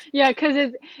 Yeah,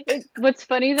 because what's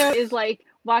funny though is like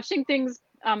watching things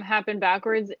happen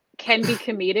backwards can be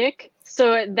comedic.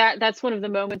 So that's one of the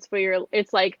moments where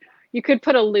it's like you could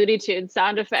put a Looney Tunes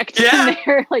sound effect in Yeah,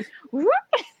 there, like whoop.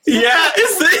 yeah,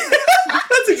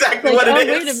 that's exactly Like, what it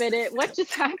oh, is. wait a minute, what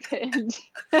just happened?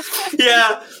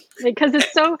 Yeah, Because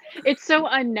it's so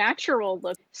unnatural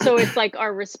look. So it's like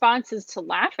our response is to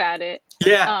laugh at it.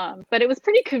 yeah, But it was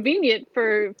pretty convenient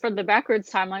for the backwards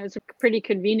timeline. It was pretty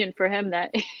convenient for him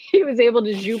that he was able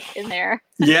to zoop in there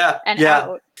yeah, and yeah.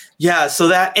 out. Yeah, so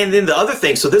that, and then the other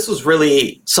thing, so this was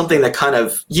really something that kind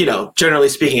of, generally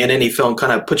speaking, in any film,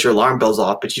 kind of puts your alarm bells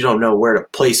off, but you don't know where to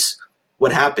place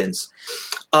what happens.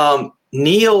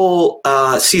 Neil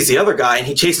sees the other guy and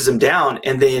he chases him down,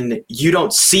 and then you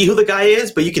don't see who the guy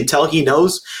is, but you can tell he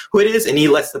knows who it is, and he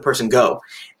lets the person go.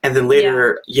 And then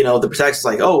later, the protagonist is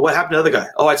like, "Oh, what happened to the other guy?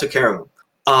 Oh, I took care of him."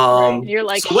 Right. And you're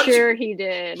like, So sure he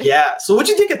did. yeah. So what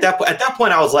did you think at that point? At that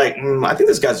point, I was like, I think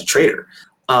this guy's a traitor.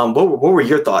 What were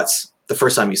your thoughts the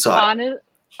first time you saw it?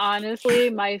 Honestly,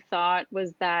 my thought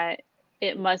was that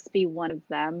it must be one of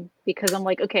them because I'm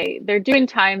like, okay, they're doing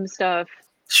time stuff.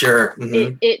 Sure.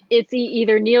 It's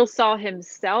either Neil saw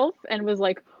himself and was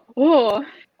like, oh,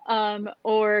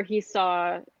 or he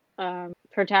saw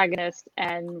protagonist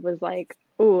and was like,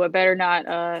 oh, I better not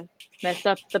mess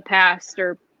up the past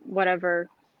or whatever.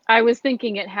 I was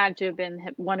thinking it had to have been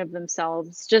one of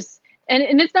themselves. Just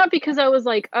and it's not because I was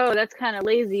like, oh, that's kind of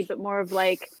lazy, but more of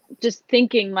like just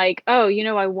thinking like, oh,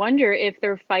 I wonder if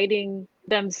they're fighting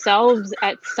themselves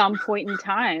at some point in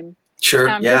time. Sure.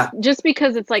 Yeah. Just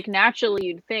because it's like naturally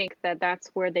you'd think that that's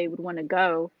where they would want to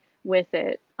go with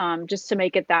it. just to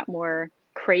make it that more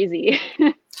crazy.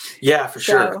 Yeah, for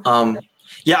sure. So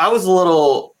Yeah, I was a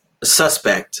little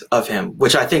suspect of him,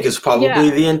 which I think is probably yeah,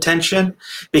 the intention,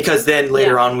 because then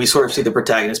later yeah, on we sort of see the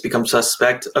protagonist become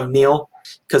suspect of Neil,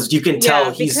 because you can tell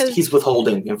yeah, he's because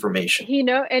withholding information. he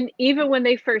know, and even when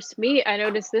they first meet, I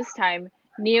noticed this time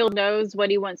Neil knows what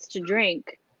he wants to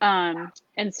drink, and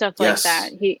stuff like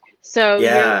that. Yes. You're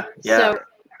Yeah. Yeah. so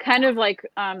kind of like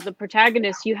the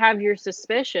protagonist, you have your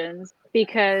suspicions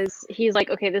because he's like,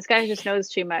 okay, this guy just knows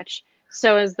too much.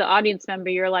 So as the audience member,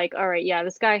 you're like, all right, yeah,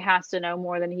 this guy has to know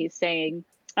more than he's saying.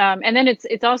 And then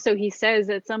it's also, he says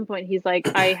at some point, he's like,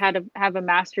 I had to have a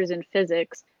master's in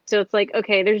physics. So it's like,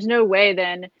 okay, there's no way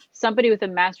then somebody with a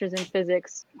master's in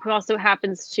physics who also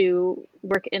happens to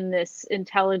work in this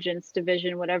intelligence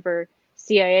division, whatever,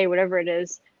 CIA, whatever it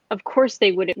is, of course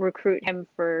they wouldn't recruit him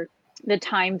for the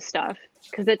time stuff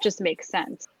because it just makes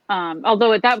sense.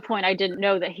 Although at that point I didn't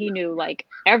know that he knew like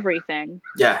everything.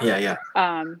 Yeah. Yeah.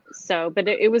 Yeah. But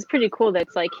it was pretty cool that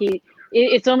it's like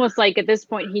it's almost like at this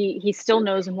point he still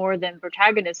knows more than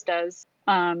protagonist does,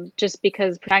 just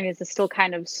because protagonist is still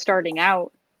kind of starting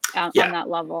out on Yeah. that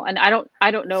level. And I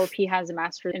don't know if he has a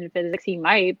master's in physics. He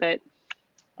might, but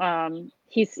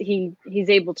he's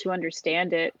able to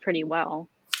understand it pretty well.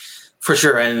 For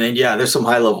sure. And then, yeah, there's some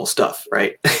high level stuff,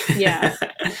 right? Yeah.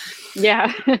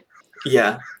 Yeah.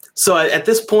 Yeah. So at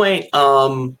this point,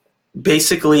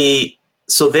 basically,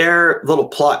 so their little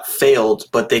plot failed,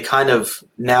 but they kind of,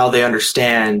 now they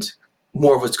understand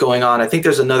more of what's going on. I think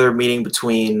there's another meeting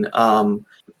between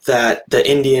that the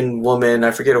Indian woman, I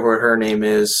forget what her name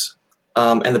is,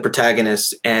 and the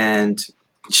protagonist, and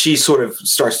she sort of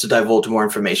starts to divulge more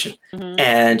information. Mm-hmm.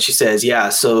 And she says, yeah,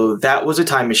 so that was a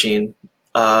time machine.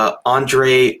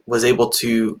 Andre was able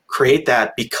to create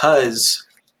that because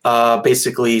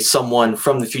basically someone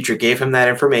from the future gave him that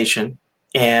information,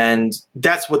 and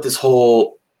that's what this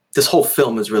whole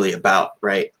film is really about,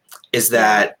 right? Is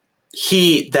that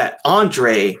that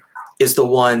Andre is the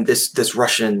one, this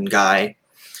Russian guy,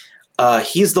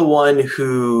 he's the one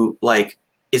who like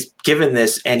is given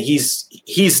this, and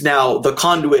he's now the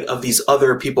conduit of these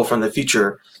other people from the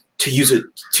future to use it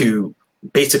to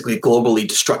basically globally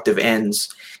destructive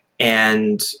ends.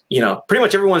 And pretty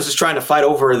much everyone's just trying to fight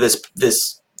over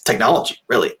this technology,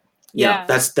 really.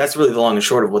 That's really the long and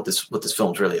short of what this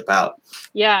film's really about.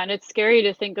 Yeah, and it's scary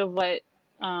to think of what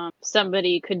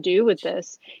somebody could do with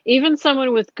this. Even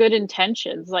someone with good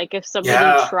intentions, like if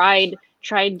somebody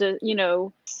tried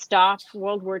to stop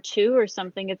World War II or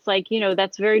something, it's like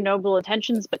that's very noble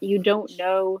intentions, but you don't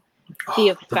know the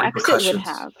effects it would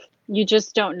have. You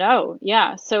just don't know.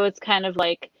 Yeah, so it's kind of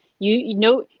like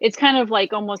it's kind of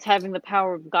like almost having the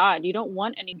power of God. You don't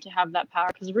want anyone to have that power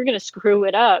because we're going to screw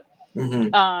it up.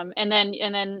 Mm-hmm. And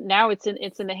then now it's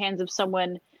in the hands of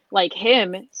someone like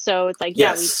him. So it's like,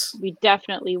 yes, we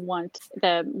definitely want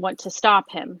to stop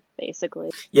him,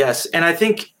 basically. Yes, and I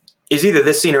think is either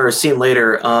this scene or a scene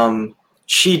later.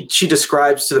 She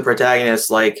describes to the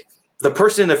protagonist like the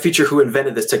person in the future who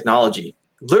invented this technology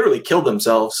literally killed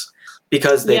themselves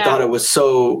because they thought it was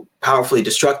so powerfully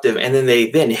destructive, and then they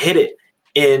hid it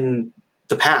in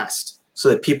the past so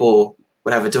that people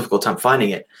would have a difficult time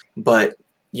finding it. But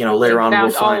later on we'll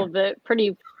find all of it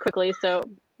pretty quickly. So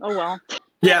oh well.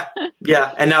 Yeah,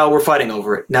 and now we're fighting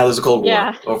over it. Now there's a Cold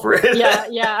War over it.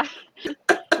 Yeah.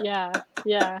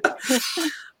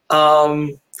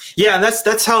 Yeah, and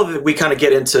that's how we kind of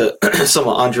get into some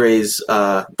of Andre's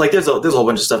like there's a whole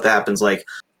bunch of stuff that happens like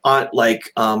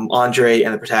Andre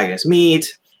and the protagonist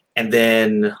meet, and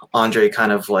then Andre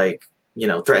kind of like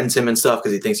threatens him and stuff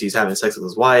because he thinks he's having sex with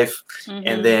his wife,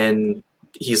 and then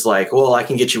he's like, well, I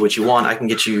can get you what you want. I can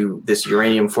get you this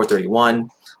uranium-431,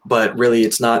 but really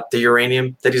it's not the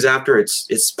uranium that he's after.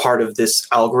 It's part of this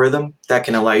algorithm that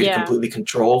can allow you to completely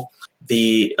control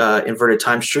the inverted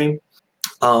time stream.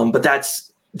 But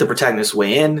that's the protagonist's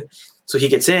way in. So he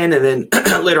gets in, and then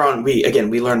later on we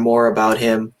learn more about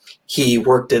him. He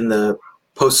worked in the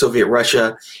post-Soviet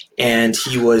Russia, and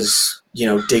he was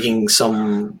digging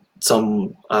some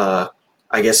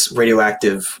I guess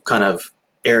radioactive kind of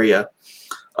area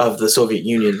of the Soviet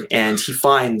Union, and he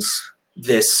finds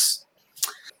this.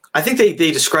 I think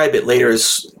they describe it later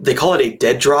as, they call it a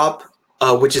dead drop,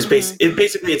 which is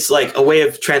basically it's like a way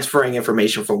of transferring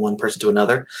information from one person to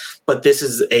another. But this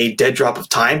is a dead drop of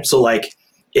time. So like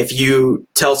if you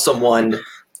tell someone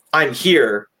I'm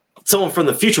here, someone from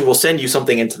the future will send you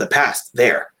something into the past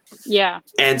there. Yeah.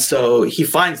 And so he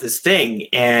finds this thing,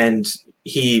 and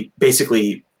he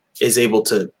basically is able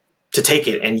to take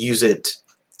it and use it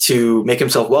to make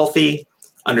himself wealthy,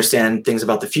 understand things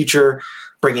about the future,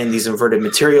 bring in these inverted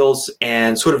materials,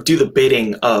 and sort of do the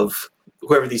bidding of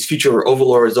whoever these future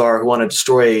overlords are who want to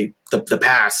destroy the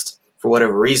past for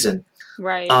whatever reason.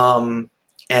 Right.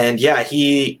 And yeah,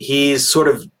 he's sort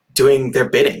of doing their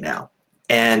bidding now,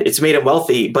 and it's made him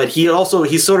wealthy. But he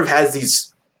sort of has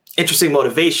these interesting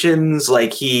motivations.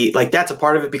 Like that's a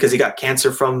part of it because he got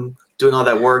cancer from doing all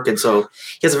that work, and so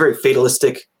he has a very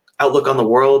fatalistic outlook on the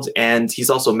world. And he's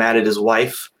also mad at his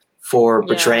wife for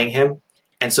betraying him,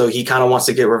 and so he kind of wants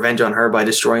to get revenge on her by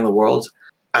destroying the world.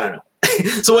 I don't know.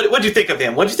 So what do you think of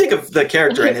him? What do you think of the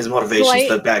character and his motivations,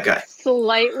 the bad guy?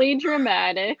 Slightly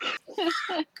dramatic.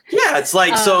 Yeah, it's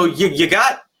like, so you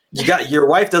got your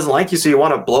wife doesn't like you, so you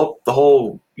want to blow up the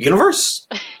whole universe?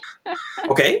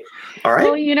 Okay, all right.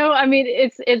 Well, I mean,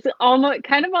 it's almost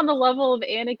kind of on the level of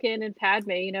Anakin and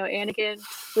Padme. Anakin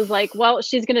was like, well,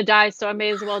 she's gonna die, so I may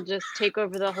as well just take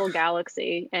over the whole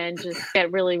galaxy and just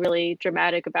get really, really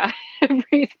dramatic about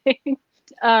everything.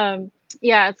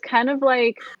 Yeah, it's kind of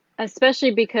like,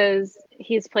 especially because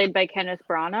he's played by Kenneth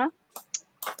Branagh,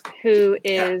 who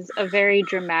is a very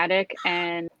dramatic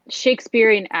and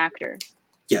Shakespearean actor.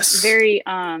 Yes. Very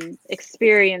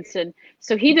experienced, and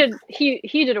so he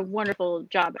did a wonderful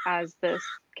job as this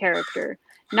character.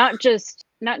 Not just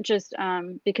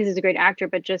because he's a great actor,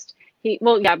 but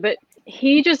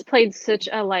he just played such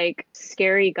a like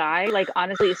scary guy. Like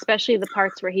honestly, especially the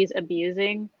parts where he's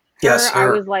abusing her, yes, I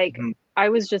was like, I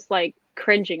was just like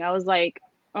cringing. I was like,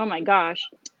 oh my gosh.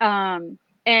 And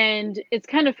it's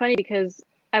kind of funny because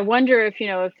I wonder if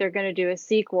if they're going to do a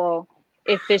sequel,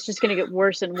 if it's just going to get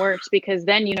worse and worse, because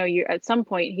then you at some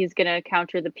point he's going to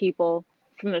counter the people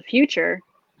from the future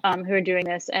who are doing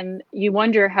this, and you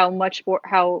wonder how much more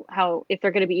how if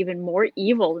they're going to be even more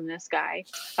evil than this guy,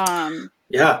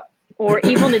 or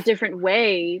evil in a different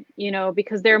way,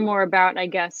 because they're more about, I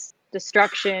guess,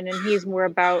 destruction, and he's more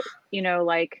about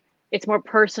like it's more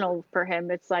personal for him.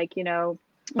 It's like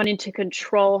wanting to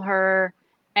control her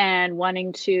and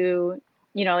wanting to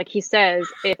like he says,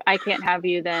 if I can't have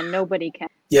you, then nobody can.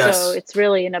 Yes. So it's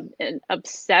really an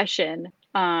obsession.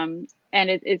 And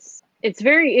it's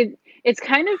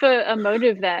kind of a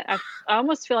motive that I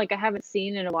almost feel like I haven't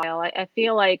seen in a while. I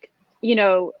feel like,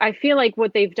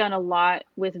 what they've done a lot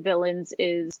with villains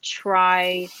is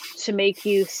try to make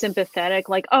you sympathetic.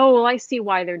 Like, oh, well, I see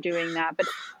why they're doing that. But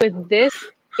with this,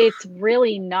 it's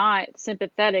really not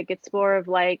sympathetic. It's more of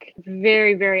like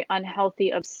very, very unhealthy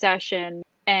obsession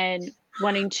and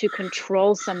wanting to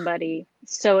control somebody,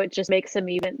 so it just makes him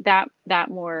even that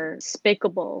more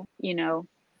despicable.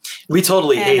 We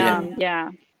totally hate him.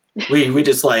 We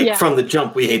just like from the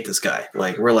jump we hate this guy.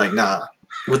 Like we're like, nah,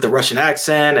 with the Russian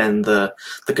accent and the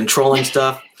controlling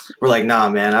stuff, we're like, nah,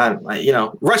 man. I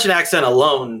Russian accent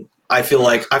alone, I feel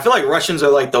like Russians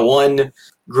are like the one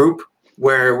group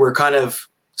where we're kind of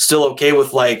still okay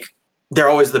with, like, they're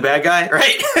always the bad guy,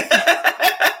 right?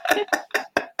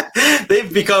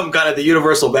 They've become kind of the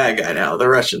universal bad guy now, the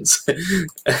Russians.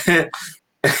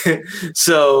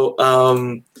 So,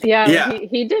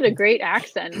 he did a great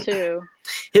accent too.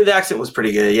 His accent was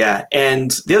pretty good, yeah.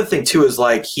 And the other thing too is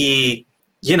like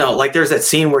like there's that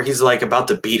scene where he's like about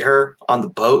to beat her on the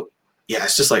boat. Yeah,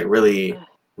 it's just like really,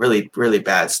 really, really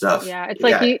bad stuff. Yeah, it's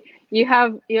like you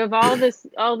have all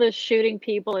this shooting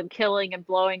people and killing and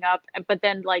blowing up, but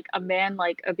then like a man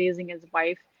like abusing his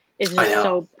wife is just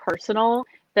so personal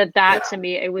that to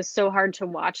me, it was so hard to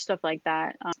watch stuff like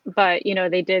that. But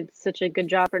they did such a good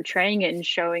job portraying it and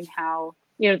showing how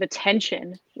the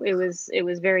tension. It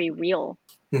was very real.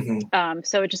 Mm-hmm.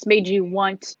 So it just made you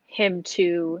want him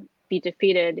to be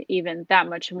defeated even that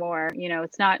much more.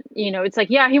 It's not. It's like,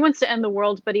 yeah, he wants to end the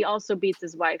world, but he also beats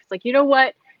his wife. It's like, you know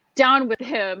what? Down with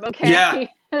him. Okay.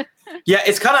 Yeah.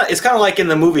 It's kind of like in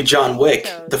the movie John Wick,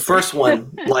 the first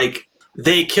one. Like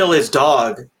they kill his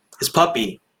dog, his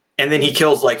puppy, and then he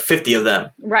kills like 50 of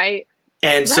them. Right.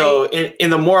 And so in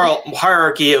the moral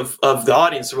hierarchy of the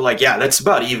audience, we're like, yeah, that's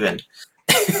about even.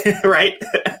 Right?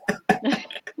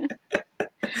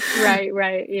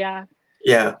 Right. Yeah.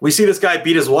 Yeah. We see this guy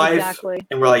beat his wife,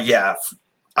 and we're like, yeah,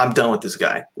 I'm done with this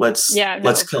guy. Let's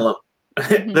kill him.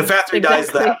 Mm-hmm. The faster he dies,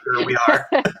 the happier we are.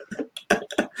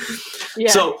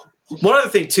 So one other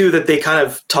thing too that they kind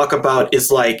of talk about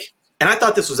is like, and I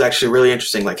thought this was actually really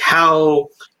interesting, like how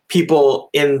people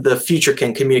in the future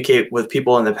can communicate with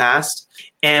people in the past.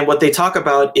 And what they talk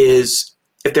about is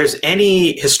if there's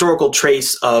any historical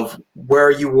trace of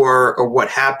where you were or what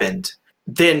happened,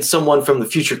 then someone from the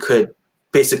future could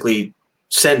basically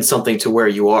send something to where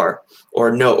you are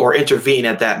or intervene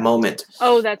at that moment.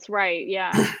 Oh, that's right.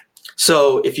 Yeah.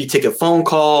 So if you take a phone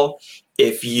call,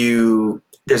 if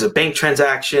there's a bank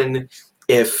transaction,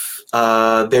 if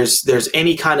there's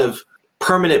any kind of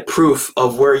permanent proof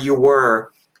of where you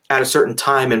were at a certain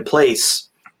time and place,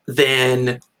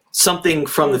 then something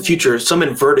from the future, some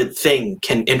inverted thing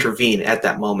can intervene at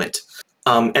that moment.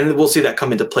 And we'll see that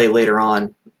come into play later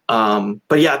on.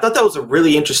 But yeah, I thought that was a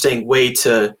really interesting way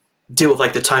to deal with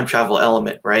like the time travel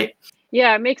element, right?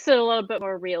 Yeah, it makes it a little bit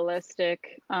more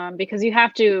realistic, because you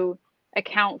have to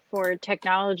account for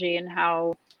technology and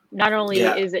how not only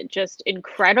Yeah, is it just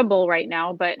incredible right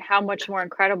now, but how much more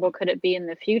incredible could it be in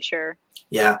the future?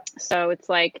 yeah, So it's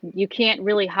like you can't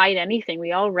really hide anything.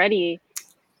 We already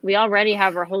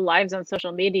have our whole lives on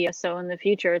social media, so in the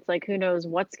future it's like who knows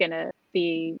what's going to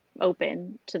be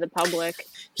open to the public.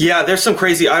 yeah. There's some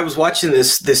crazy. I was watching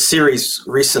this series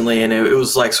recently, and it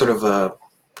was like sort of a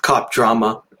cop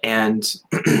drama, and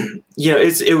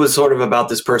it was sort of about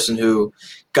this person who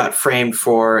got framed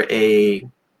for a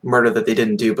murder that they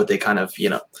didn't do, but they kind of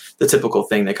the typical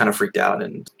thing. They kind of freaked out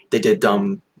and they did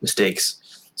dumb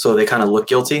mistakes, so they kind of look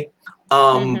guilty.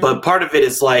 Mm-hmm. But part of it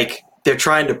is like they're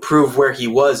trying to prove where he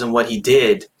was and what he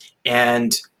did,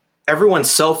 and everyone's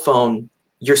cell phone,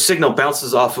 your signal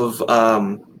bounces off of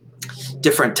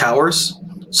different towers.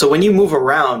 So when you move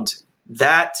around,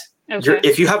 that Okay.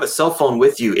 if you have a cell phone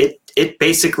with you, it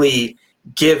basically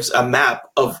gives a map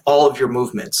of all of your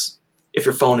movements. If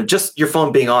just your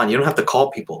phone being on, you don't have to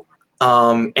call people,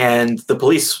 and the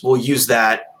police will use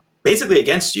that basically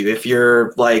against you if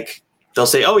you're like. They'll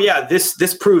say, "Oh yeah,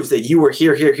 this proves that you were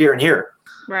here, here, here, and here."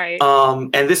 Right.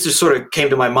 And this just sort of came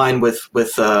to my mind with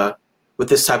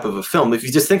this type of a film. If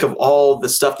you just think of all the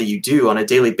stuff that you do on a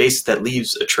daily basis that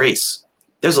leaves a trace,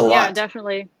 there's a Yeah, lot.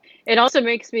 definitely. It also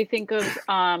makes me think of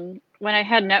when I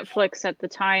had Netflix at the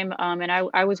time, and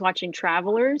I was watching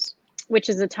Travelers, which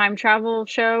is a time travel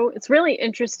show. It's really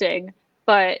interesting,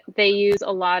 but they use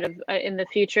a lot of in the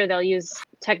future they'll use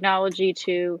technology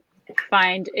to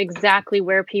find exactly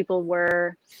where people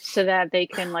were so that they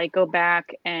can like go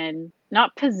back and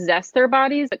not possess their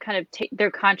bodies, but kind of take their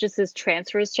consciousness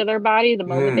transfers to their body the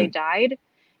moment they Mm, died,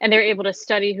 and they're able to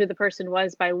study who the person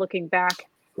was by looking back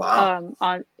wow.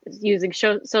 on using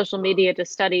social media to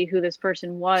study who this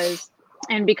person was.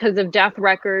 And because of death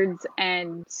records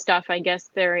and stuff, I guess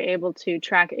they're able to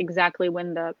track exactly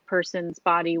when the person's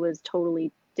body was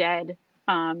totally dead.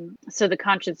 So the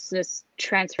consciousness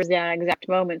transfers that exact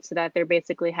moment so that they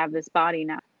basically have this body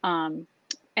now.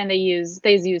 And they use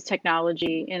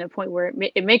technology in a point where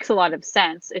it makes a lot of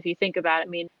sense if you think about it. I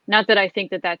mean, not that I think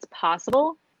that that's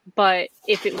possible, but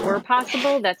if it were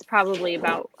possible, that's probably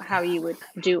about how you would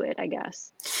do it, I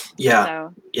guess. Yeah.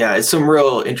 So, Yeah, it's some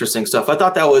real interesting stuff. I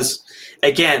thought that was,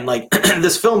 again, like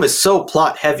this film is so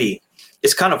plot heavy.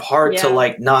 It's kind of hard to yeah.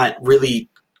 like not really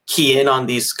key in on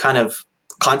these kind of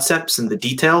concepts and the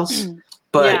details.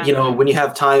 But Yeah. when you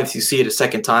have time, if you see it a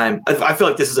second time, I feel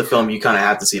like this is a film you kind of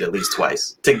have to see it at least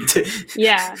twice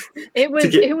Yeah. It to was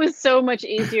get. it was so much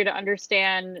easier to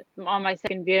understand on my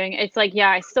second viewing. It's like, yeah,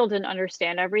 I still didn't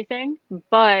understand everything,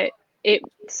 but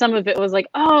some of it was like,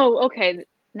 "Oh, okay,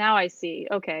 now I see."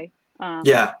 Okay.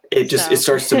 Yeah, it So,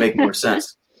 starts to make more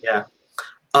sense. Yeah.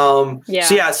 So yeah.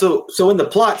 yeah, so in the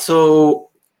plot, so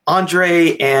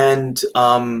Andre and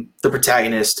the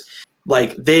protagonist,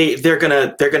 like they're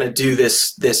gonna do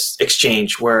this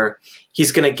exchange where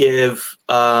he's gonna give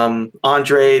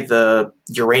Andre the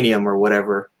uranium or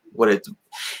whatever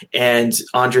and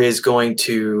Andre is going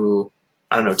to,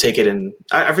 I don't know, take it, and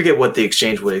I forget what the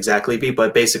exchange would exactly be,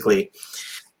 but basically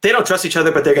they don't trust each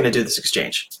other, but they're gonna do this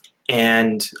exchange,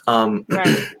 and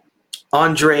Right.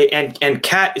 Andre and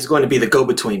Kat is going to be the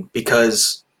go-between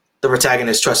because the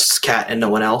protagonist trusts Kat and no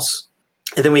one else.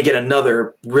 And then we get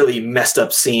another really messed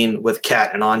up scene with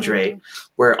Kat and Andre, Hmm.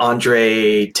 where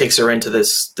Andre takes her into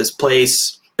this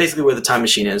place, basically where the time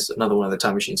machine is, another one of the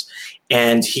time machines,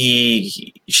 and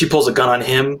she pulls a gun on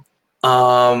him.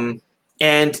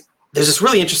 And there's this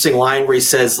really interesting line where he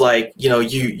says, like,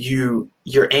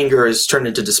 your anger is turned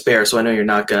into despair, so I know you're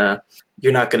not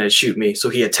gonna shoot me. So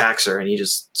he attacks her and he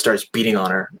just starts beating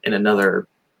on her in another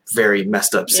very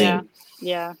messed up Yeah. scene.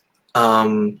 Yeah.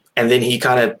 And then he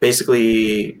kind of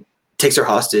basically takes her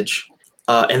hostage.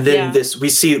 And then Yeah. we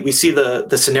see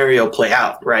the scenario play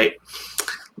out, right?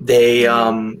 They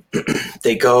Hmm.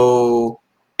 they go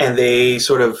and they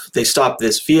stop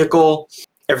this vehicle.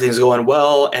 Everything's going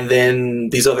well, and then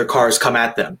these other cars come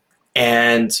at them.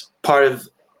 And part of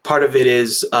it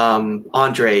is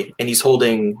Andre, and he's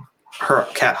holding her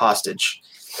Cat hostage.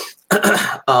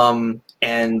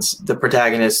 And the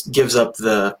protagonist gives up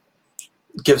the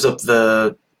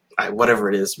whatever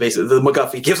it is, basically the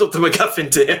MacGuffin, gives up the MacGuffin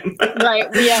to him. Right.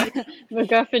 Yeah.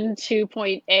 MacGuffin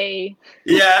 2.A.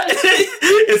 Yeah,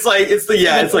 it's like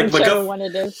Whichever MacGuffin. one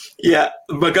it is. Yeah,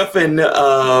 MacGuffin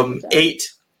So,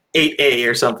 8A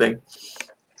or something.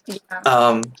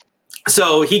 Yeah.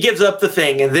 So he gives up the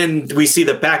thing, and then we see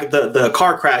the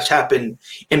car crash happen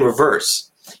in reverse.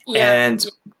 Yeah. And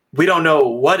we don't know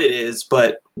what it is,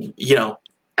 but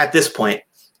at this point,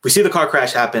 we see the car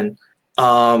crash happen.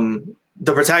 The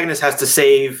protagonist has to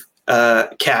save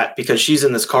Kat because she's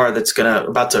in this car that's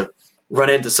about to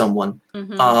run into someone.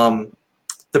 Mm-hmm.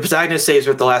 The protagonist saves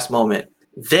her at the last moment.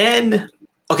 Then,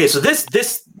 okay, so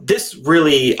this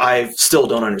really I still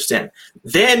don't understand.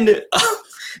 Then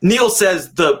Neil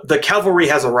says the cavalry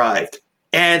has arrived,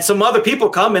 and some other people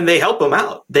come and they help him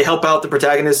out. They help out the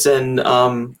protagonist and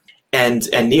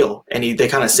Neil, and they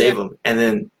kind of save him. And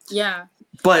then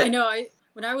but I know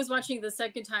when I was watching the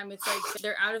second time, it's like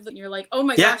they're out of the. You're like, oh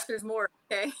my gosh, there's more.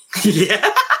 Okay. Yeah.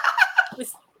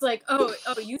 It's like, oh,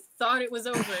 you thought it was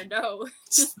over. No,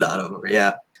 it's not over.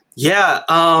 Yeah. Yeah.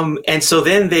 And so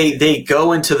then they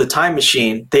go into the time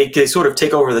machine. They sort of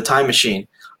take over the time machine.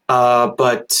 So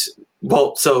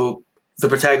the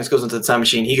protagonist goes into the time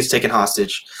machine. He gets taken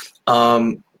hostage.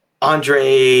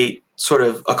 Andre sort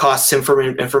of accosts him for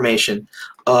information.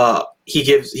 He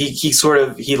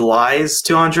lies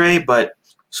to Andre, but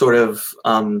sort of,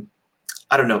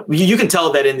 I don't know. You can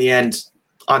tell that in the end,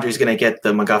 Andre's going to get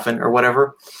the MacGuffin or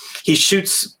whatever. He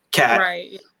shoots Kat.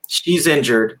 Right. She's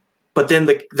injured, but then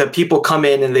the people come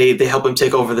in and they help him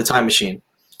take over the time machine.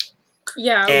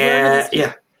 Yeah. And I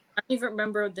don't even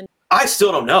remember the. I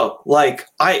still don't know. Like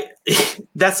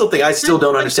that's something I still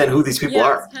don't understand who these people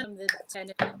are. It's kind of the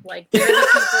Tenet, like they're the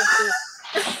people who.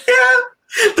 Yeah,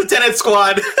 the Tenet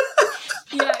squad.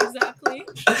 Yeah, exactly.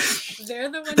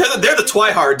 They're the ones. They're the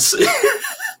Twihards.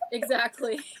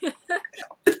 Exactly.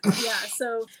 Yeah.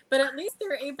 So, but at least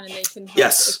they're able, and they can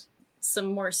help some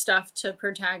more stuff to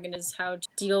protagonists how to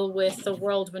deal with the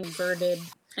world when inverted,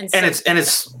 and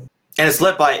it's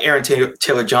led by Aaron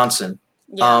Taylor Johnson.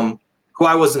 Yeah. Who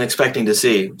I wasn't expecting to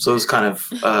see, so it was kind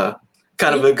of a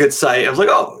good sight. I was like,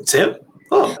 "Oh, it's him!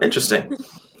 Oh, interesting."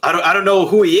 I don't know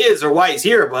who he is or why he's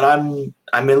here, but I'm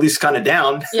at least kind of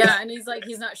down. Yeah, and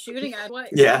he's not shooting at what?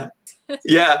 Yeah,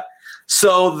 yeah.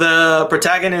 So the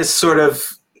protagonist sort of,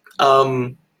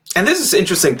 and this is an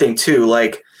interesting thing too.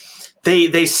 Like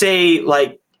they say,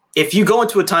 like if you go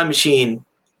into a time machine,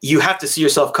 you have to see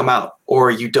yourself come out,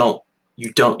 or you don't.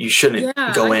 You shouldn't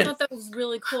go in. I thought that was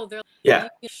really cool. They're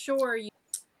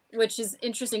which is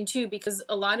interesting too, because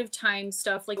a lot of times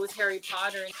stuff like with Harry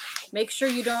Potter, make sure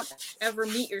you don't ever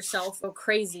meet yourself go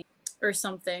crazy or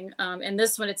something. And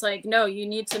this one, it's like, no, you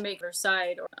need to make your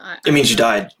side. Or it means you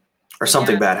died or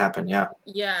something bad happened. Yeah.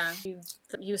 Yeah.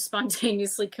 You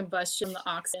spontaneously combustion the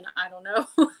oxygen. I don't know.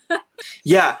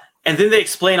 Yeah. And then they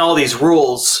explain all these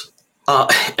rules.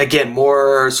 Again,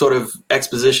 more sort of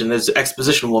exposition. There's an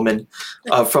exposition woman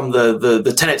from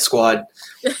the Tenet squad,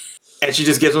 and she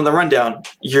just gives them the rundown.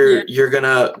 You're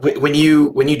gonna when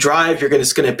you drive, you're gonna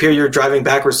appear you're driving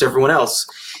backwards to everyone else.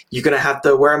 You're gonna have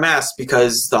to wear a mask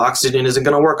because the oxygen isn't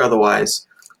gonna work otherwise.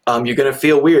 You're gonna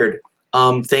feel weird.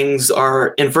 Things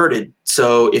are inverted,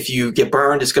 so if you get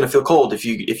burned, it's gonna feel cold. If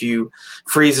you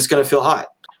freeze, it's gonna feel hot.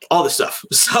 All this stuff.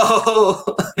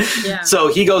 So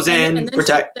he goes in, and then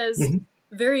protect. She says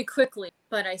very quickly,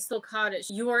 but I still caught it.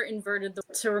 You are inverted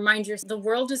to remind you the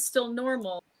world is still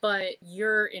normal, but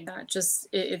you're in that. Just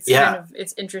it's kind of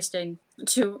it's interesting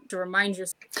to remind you.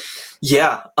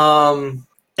 Yeah. And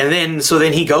then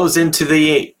he goes into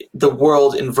the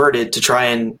world inverted to try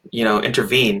and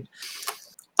intervene.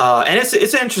 And it's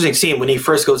an interesting scene when he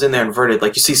first goes in there inverted.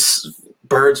 Like you see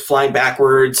birds flying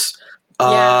backwards.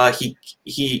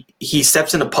 He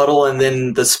steps in a puddle and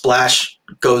then the splash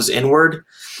goes inward.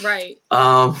 Right.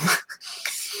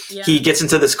 He gets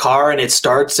into this car and it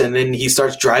starts and then he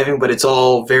starts driving, but it's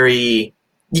all very.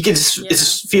 You can just it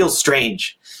just feels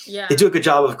strange. Yeah. They do a good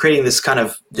job of creating this kind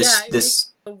of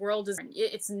this. The world is.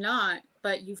 It's not,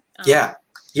 but you. Yeah.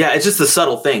 It's just the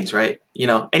subtle things, right?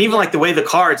 And even like the way the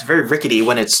car, it's very rickety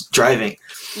when it's driving.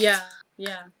 Yeah.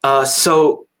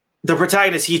 So. The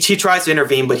protagonist, he tries to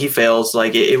intervene, but he fails.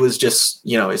 Like it was just,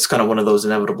 it's kind of one of those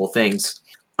inevitable things.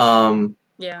 And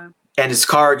his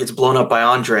car gets blown up by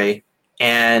Andre,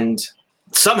 and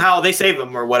somehow they save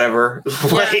him or whatever.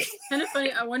 Yeah, it's kind of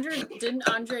funny. I wonder, didn't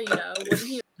Andre, wasn't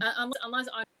he? Unless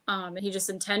he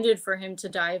just intended for him to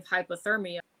die of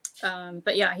hypothermia.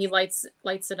 But yeah, he lights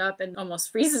it up and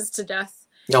almost freezes to death.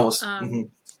 Almost.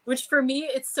 Which for me,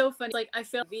 it's so funny. Like I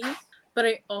feel. But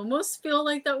I almost feel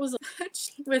like that was a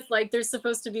match with like there's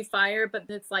supposed to be fire, but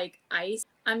it's like ice.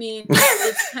 I mean,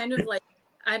 it's kind of like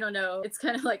I don't know. It's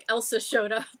kind of like Elsa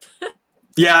showed up.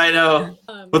 Yeah, I know.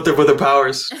 With their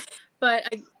powers. But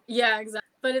exactly.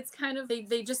 But it's kind of they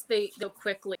go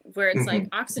quickly where it's like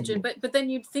oxygen. But then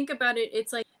you think about it,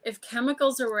 it's like if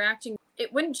chemicals are reacting,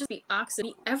 it wouldn't just be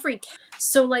oxygen, it'd be every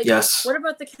so like Yes. what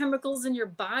about the chemicals in your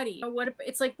body? What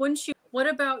it's like, wouldn't you, what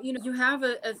about, you know, you have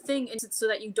a thing so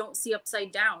that you don't see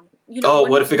upside down, you know, Oh,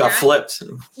 what if it got flipped?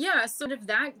 Yeah, so if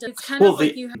that, it's kind Well, of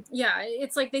like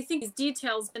it's like they think these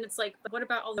details, and it's like, what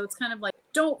about, although it's kind of like,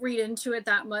 don't read into it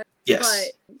that much.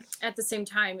 Yes. But at the same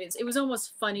time, it was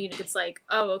almost funny. It's like,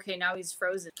 oh, okay, now he's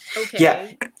frozen. Okay.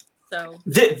 Yeah. So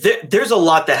there's a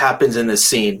lot that happens in this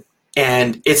scene,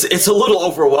 and it's a little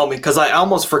overwhelming because I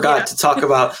almost forgot to talk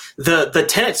about the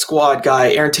Tenet squad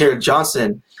guy, Aaron Taylor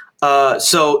Johnson.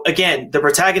 So again, the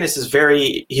protagonist is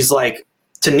he's like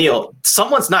to Neil,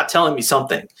 someone's not telling me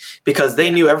something, because they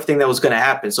knew everything that was going to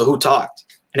happen. So who talked?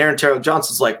 And Aaron Taylor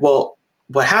Johnson's like, well,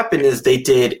 what happened is they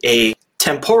did a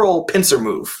temporal pincer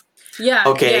move. Yeah.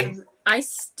 Okay. Yeah, I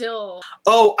still.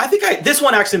 Oh, I think this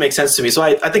one actually makes sense to me, so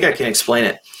I think I can explain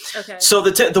it. Okay. So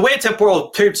the way a temporal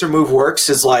pincer move works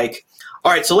is like,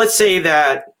 all right, so let's say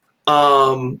that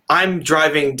I'm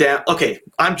driving down. Okay,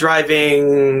 I'm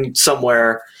driving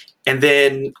somewhere, and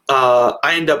then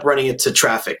I end up running into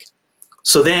traffic.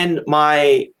 So then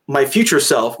my future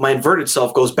self, my inverted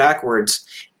self, goes backwards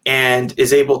and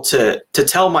is able to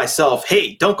tell myself,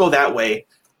 hey, don't go that way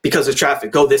because of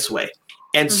traffic. Go this way.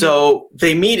 And so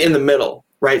they meet in the middle,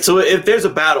 right? So if there's a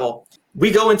battle,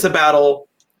 we go into battle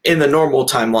in the normal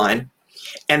timeline,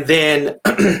 and then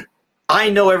I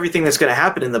know everything that's going to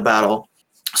happen in the battle.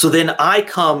 So then I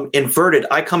come inverted.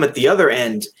 I come at the other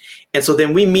end, and so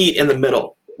then we meet in the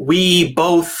middle. We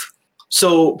both,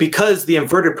 so because the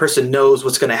inverted person knows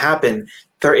what's going to happen,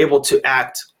 they're able to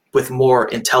act with more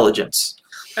intelligence.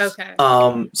 Okay.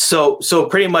 So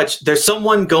pretty much there's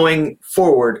someone going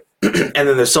forward, and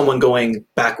then there's someone going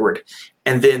backward,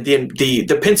 and then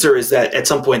the pincer is that at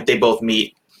some point they both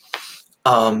meet.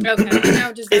 Okay.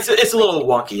 Now, does that it's a little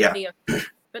wonky, yeah.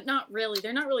 But not really.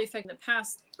 They're not really affecting the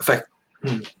past. They're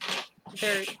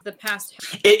the past.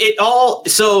 It all,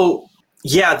 so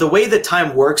yeah, the way that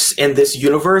time works in this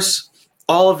universe,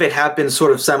 all of it happens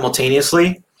sort of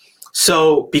simultaneously.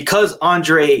 So because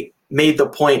Andre made the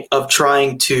point of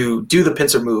trying to do the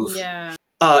pincer move,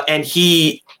 and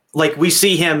he, like, we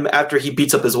see him after he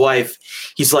beats up his wife,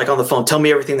 he's like on the phone, tell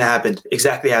me everything that happened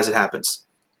exactly as it happens,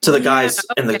 to the guys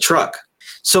in the truck.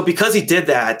 So because he did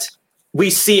that, we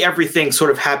see everything sort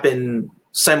of happen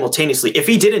simultaneously. If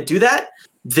he didn't do that,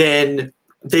 then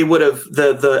they would have,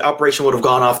 the operation would have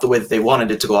gone off the way that they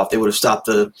wanted it to go off. They would have stopped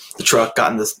the truck,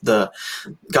 gotten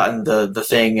the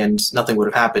thing, and nothing would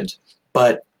have happened.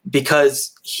 But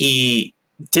because he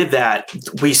did that,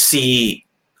 we see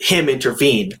him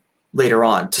intervene later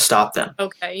on to stop them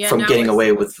from getting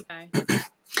away with.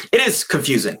 It is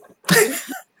confusing.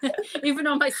 Even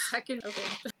on my second.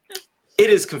 It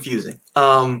is confusing.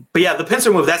 But yeah, the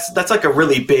pincer move, that's like a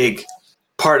really big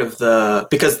part of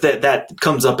because that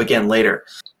comes up again later.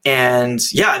 And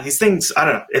yeah, these things, I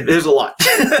don't know. There's a lot.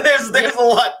 there's a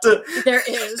lot to. There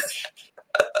is.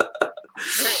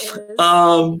 There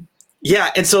is.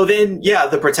 Yeah, and so then, yeah,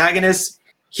 the protagonist,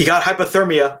 he got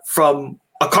hypothermia from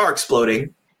a car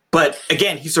exploding. But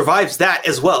again, he survives that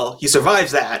as well. He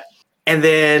survives that. And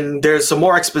then there's some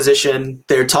more exposition.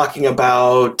 They're talking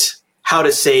about how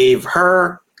to save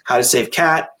her, how to save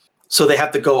Kat. So they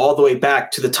have to go all the way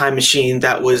back to the time machine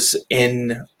that was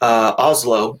in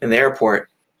Oslo, in the airport,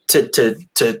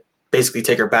 to basically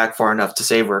take her back far enough to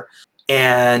save her.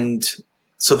 And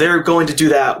so they're going to do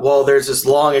that while there's this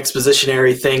long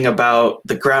expositionary thing about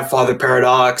the grandfather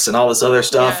paradox and all this other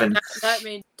stuff. Yeah, and that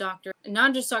made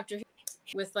not just Doctor Who,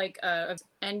 with like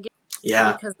Endgame.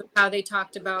 Yeah. Because of how they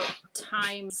talked about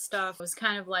time stuff, it was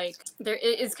kind of like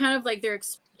it's kind of like they're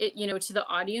to the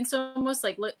audience almost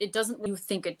like, look, it doesn't what you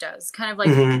think it does. Kind of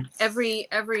like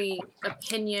every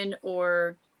opinion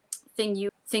or thing you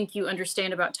think you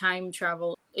understand about time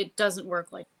travel, it doesn't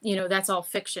work like, that's all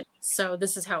fiction. So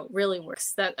this is how it really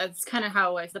works. That's kind of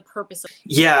how the purpose of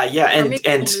and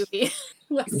movie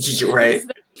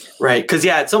right, because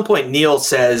at some point Neil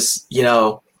says,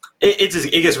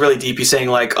 it gets really deep. He's saying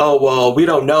like, oh well, we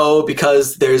don't know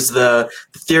because there's the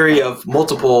theory of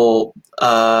multiple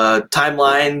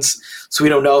timelines, so we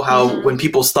don't know how when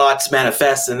people's thoughts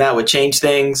manifest, and that would change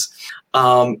things.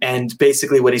 And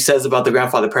basically what he says about the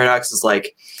grandfather paradox is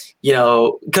like,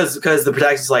 because the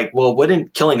protagonist is like, well,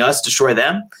 wouldn't killing us destroy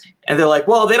them? And they're like,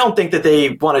 well, they don't think that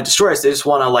they want to destroy us. They just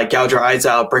want to like gouge our eyes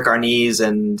out, break our knees,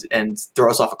 and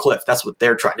throw us off a cliff. That's what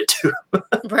they're trying to do.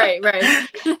 Right.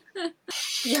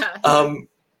 Yeah.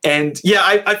 And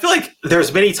yeah, I feel like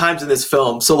there's many times in this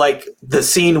film. So like the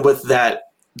scene with that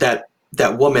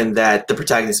woman that the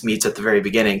protagonist meets at the very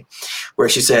beginning, where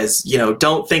she says,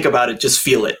 don't think about it, just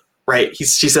feel it. Right.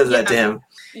 She says that to him.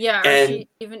 Yeah, or And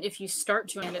even if you start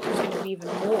doing it, there's going to be even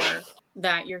more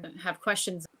that you're going to have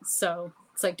questions. So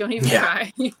it's like, don't even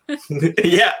try.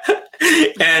 Yeah.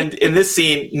 And in this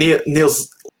scene,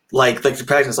 Neil's like the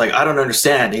protagonist, like, I don't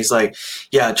understand. He's like,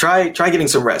 yeah, try getting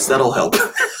some rest. That'll help.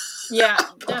 Yeah,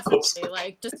 definitely.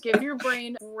 Like, just give your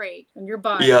brain a break and your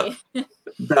body. Yeah,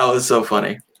 that was so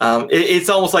funny. It's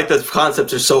almost like the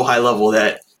concepts are so high level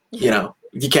that, you know,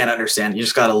 you can't understand. You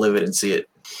just got to live it and see it.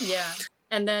 Yeah.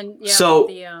 And then, yeah, so,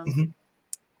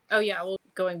 oh, yeah, well,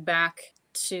 going back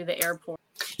to the airport.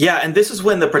 Yeah, and this is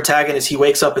when the protagonist, he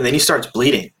wakes up and then he starts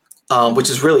bleeding, which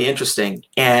is really interesting.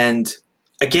 And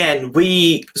again,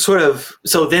 we sort of,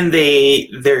 so then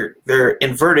they're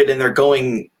inverted and they're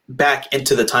going back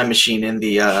into the time machine in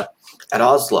the at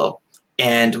Oslo.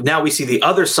 And now we see the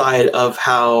other side of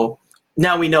how,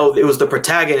 now we know it was the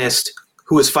protagonist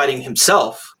who was fighting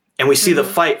himself. And we see the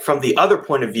fight from the other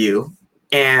point of view.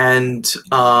 And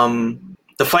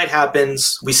the fight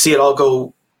happens. We see it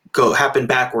all happen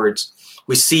backwards.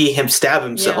 We see him stab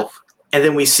himself. And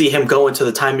then we see him go into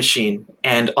the time machine.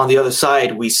 And on the other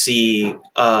side, we see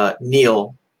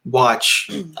Neil watch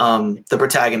the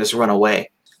protagonist run away.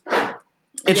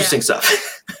 Interesting stuff.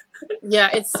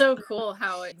 Yeah, it's so cool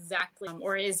how exactly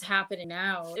or is happening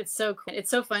now. It's so cool.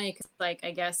 It's so funny because, like, I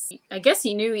guess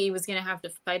he knew he was gonna have to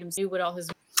fight him. Do what all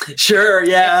his. Sure.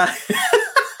 Yeah.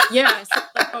 Yeah. So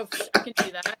like, oh, I can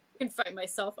do that. I can fight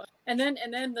myself up. And then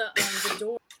the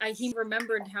door. He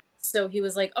remembered how. So he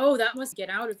was like, oh, that must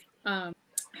get out of.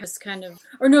 Has kind of,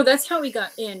 or no, that's how he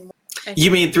got in.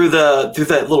 You mean through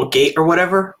that little gate or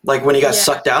whatever, like when he got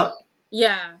sucked out?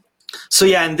 Yeah. So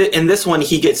yeah, in this one,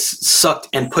 he gets sucked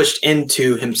and pushed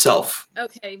into himself.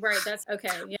 Okay, right. That's okay.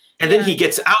 Yeah. And then he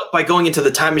gets out by going into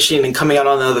the time machine and coming out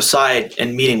on the other side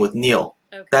and meeting with Neil.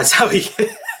 Okay. That's how he.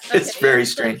 It's very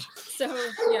strange. So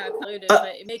yeah, polluted,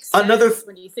 but it makes sense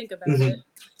when you think about it.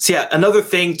 So yeah, another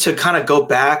thing to kind of go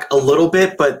back a little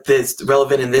bit, but that's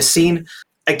relevant in this scene.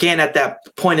 Again, at that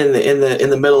point in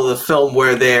the middle of the film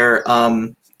where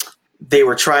they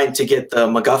were trying to get the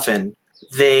MacGuffin.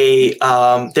 They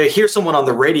hear someone on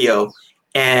the radio,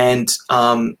 and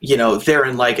they're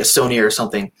in like Estonia or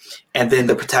something, and then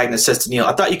the protagonist says to Neil,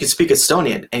 "I thought you could speak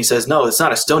Estonian," and he says, "No, it's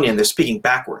not Estonian. They're speaking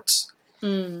backwards."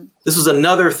 This was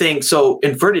another thing. So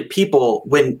inverted people,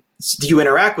 when you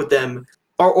interact with them,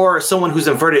 or someone who's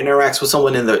inverted interacts with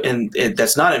someone in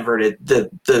that's not inverted,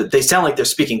 they sound like they're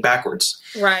speaking backwards.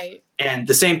 Right. And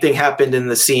the same thing happened in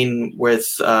the scene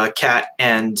with Kat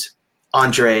and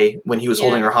Andre when he was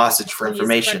holding her hostage for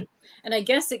information. And I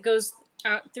guess it goes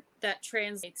out through that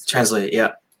translates. Translate,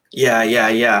 yeah.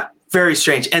 Very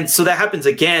strange. And so that happens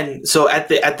again. So at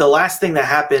the last thing that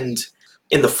happened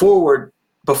in the forward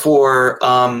before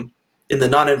in the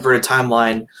non-inverted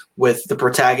timeline with the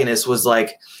protagonist was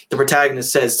like, the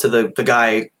protagonist says to the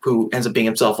guy who ends up being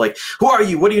himself, like, "Who are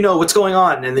you? What do you know? What's going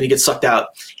on?" And then he gets sucked out.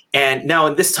 And now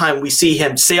in this time we see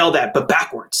him say all that, but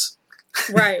backwards.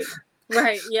 Right.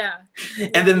 Right, yeah.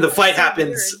 And then the fight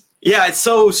happens. Weird. Yeah, it's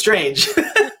so strange.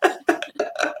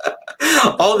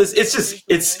 All this,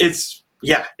 it's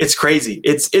crazy.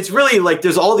 It's really like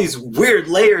there's all these weird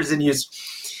layers and it's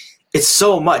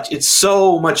so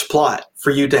much plot for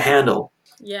you to handle.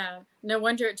 Yeah, no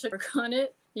wonder it took work on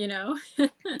it,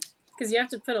 because you have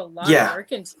to put a lot of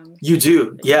work into them. You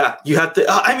do, yeah. You have to,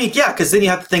 because then you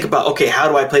have to think about, okay, how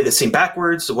do I play this scene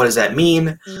backwards? What does that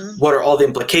mean? What are all the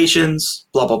implications?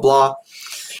 Blah, blah, blah.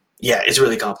 Yeah, it's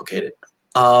really complicated.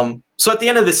 So at the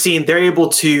end of the scene, they're able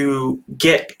to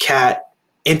get Kat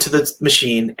into the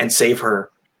machine and save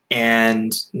her.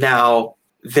 And now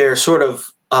they're sort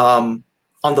of on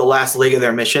the last leg of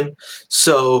their mission.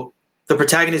 So the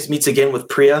protagonist meets again with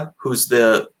Priya, who's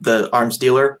the arms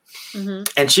dealer.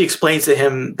 And she explains to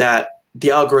him that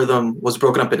the algorithm was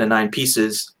broken up into 9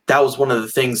 pieces. That was one of the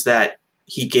things that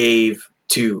he gave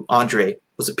to Andre,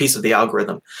 was a piece of the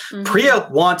algorithm. Priya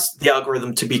wants the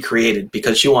algorithm to be created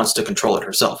because she wants to control it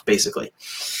herself, basically,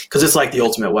 because it's like the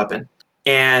ultimate weapon.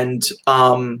 And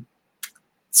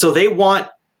so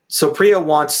Priya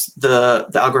wants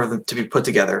the algorithm to be put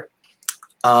together.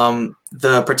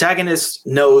 The protagonist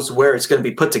knows where it's going to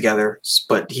be put together,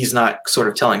 but he's not sort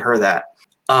of telling her that.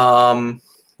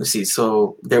 Let's see.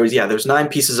 So there's 9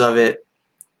 pieces of it.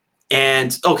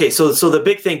 And okay, so the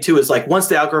big thing too is like once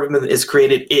the algorithm is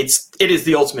created, it is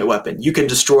the ultimate weapon. You can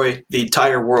destroy the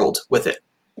entire world with it.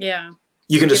 Yeah.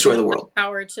 You can destroy the world.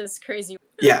 Power, just crazy.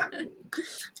 Yeah.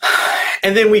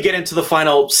 And then we get into the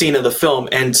final scene of the film,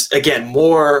 and again,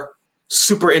 more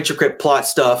super intricate plot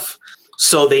stuff.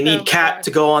 So they need Kat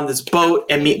to go on this boat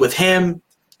and meet with him.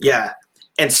 Yeah.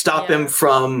 And stop him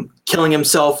from killing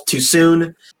himself too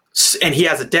soon. and he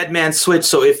has a dead man switch.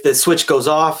 So if the switch goes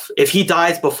off, if he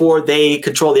dies before they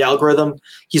control the algorithm,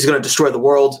 he's going to destroy the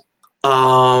world.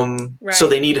 So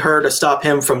they need her to stop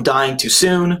him from dying too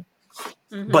soon,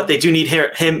 but they do need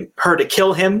her to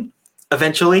kill him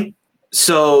eventually.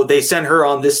 So they send her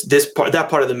on that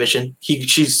part of the mission.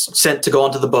 She's sent to go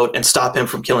onto the boat and stop him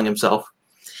from killing himself.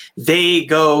 They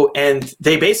go and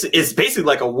it's basically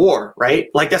like a war, right?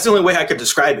 Like that's the only way I could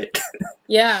describe it.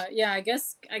 Yeah. I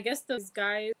guess those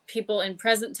guys, people in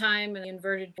present time and the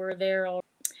inverted were there all.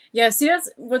 Yeah, see, that's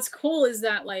what's cool is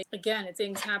that, like, again,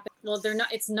 things happen. Well, they're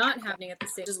not. It's not happening at the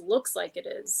same. It just looks like it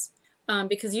is,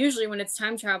 because usually when it's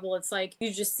time travel, it's like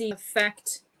you just see the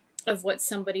effect of what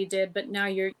somebody did, but now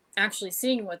you're actually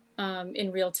seeing what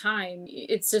in real time.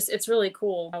 It's really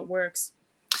cool how it works.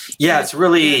 Yeah, it's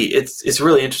really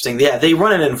interesting. Yeah, they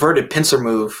run an inverted pincer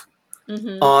move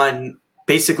on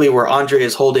basically where Andre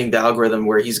is holding the algorithm,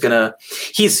 where he's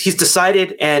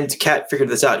decided, and Kat figured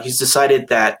this out. He's decided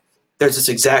that there's this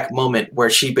exact moment where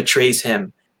she betrays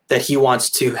him that he wants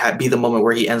to be the moment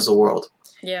where he ends the world.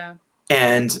 Yeah.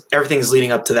 And everything's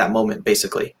leading up to that moment,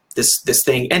 basically. This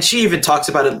thing. And she even talks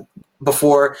about it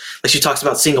before. Like she talks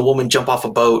about seeing a woman jump off a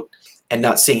boat and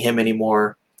not seeing him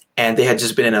anymore. And they had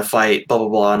just been in a fight, blah, blah,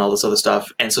 blah, and all this other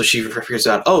stuff. And so she figures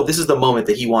out, oh, this is the moment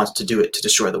that he wants to do it, to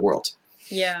destroy the world.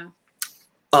 Yeah.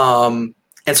 And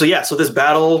so this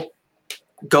battle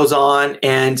goes on,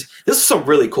 and this is some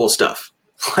really cool stuff.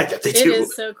 Like that they do. It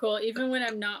is so cool. Even when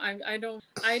I'm not, I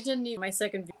didn't need my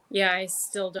second view. Yeah, I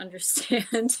still don't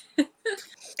understand.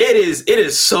 It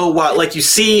is so wild. Like you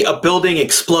see a building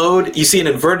explode, you see an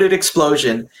inverted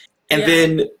explosion, and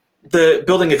then the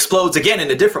building explodes again in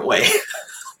a different way.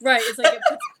 Right. It's like it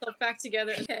puts itself back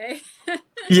together. Okay.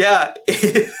 Yeah.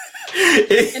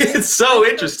 It's so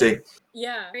interesting.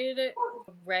 Yeah. I rated it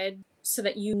red so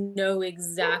that you know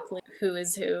exactly who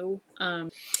is who.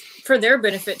 For their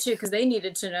benefit too, because they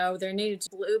needed to know. They needed to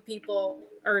blue people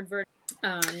or inverted.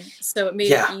 So it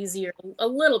made it easier a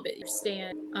little bit to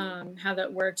understand how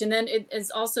that worked. And then it is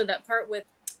also that part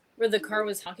where the car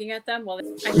was honking at them. Well,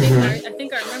 I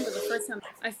think I remember the first time.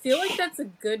 I feel like that's a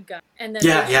good guy. And then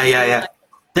yeah.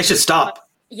 They should stop.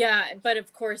 Yeah, but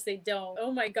of course they don't.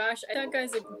 Oh my gosh, that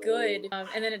guy's a good.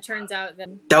 And then it turns out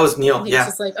that was Neil. He's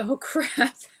just like, oh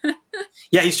crap.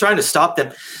 Yeah, he's trying to stop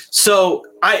them. So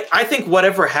I think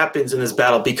whatever happens in this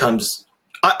battle becomes.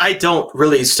 I don't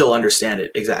really still understand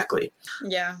it exactly.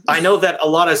 Yeah. I know that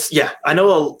I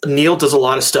know Neil does a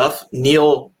lot of stuff.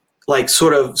 Neil, like,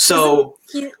 sort of, so.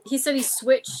 He said he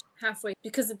switched halfway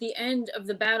because at the end of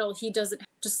the battle, he just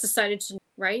decided to,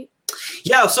 right?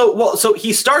 Yeah, so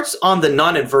he starts on the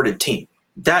non-inverted team.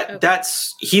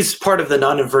 He's part of the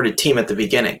non-inverted team at the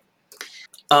beginning.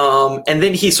 And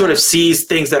then he sort of sees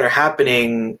things that are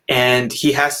happening and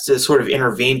he has to sort of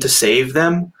intervene to save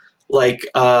them. Like,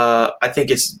 I think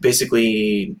it's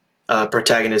basically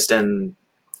protagonist and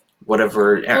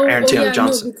whatever, Aaron Taylor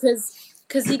Johnson. No,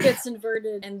 because he gets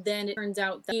inverted and then it turns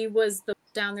out that he was the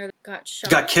down there that got shot.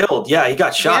 Got killed. Yeah, he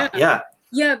got shot. Yeah.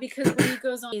 Yeah, because when he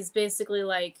goes on, he's basically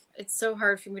like, it's so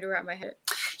hard for me to wrap my head.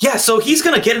 Yeah, so he's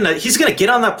gonna get on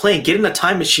that plane, get in a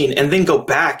time machine, and then go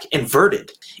back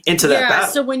inverted into that battle.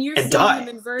 So when you're seeing him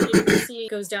inverted, you see he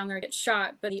goes down there and gets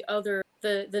shot, but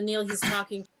the Neil he's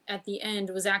talking at the end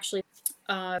was actually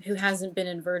who hasn't been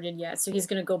inverted yet. So he's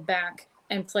gonna go back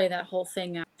and play that whole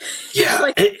thing out. Yeah,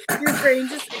 like your brain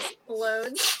just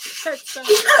explodes. That's so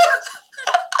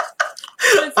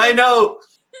I know.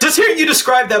 Just hearing you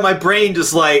describe that, my brain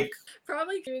just like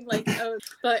probably doing like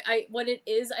but what it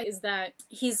is that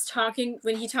he's talking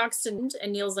when he talks to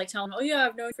and Neil's like telling him, oh yeah,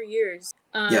 I've known you for years.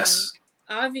 Yes.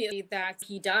 Obviously that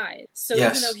he died. So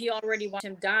even though he already watched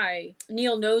him die,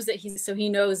 Neil knows that he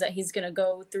knows that he's gonna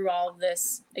go through all of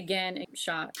this again and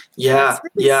shot. Yeah.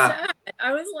 Really sad.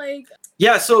 I was like,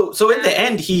 yeah, so in the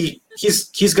end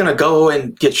he's gonna go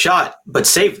and get shot but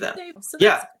save them. So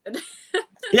yeah.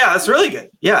 Yeah, that's really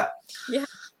good. Yeah. Yeah.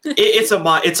 It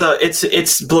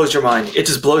blows your mind. It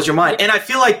just blows your mind. And I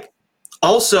feel like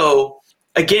also,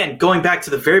 again, going back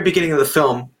to the very beginning of the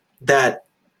film, that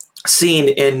scene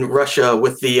in Russia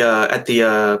with the at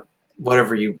the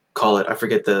whatever you call it, I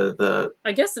forget the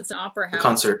I guess it's an opera house.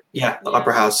 Concert. Yeah, the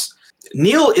opera house.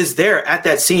 Neil is there at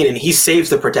that scene and he saves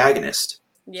the protagonist.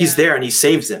 Yeah. He's there and he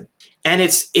saves him. And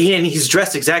he's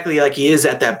dressed exactly like he is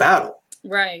at that battle.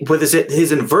 Right. With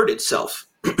his inverted self.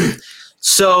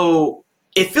 So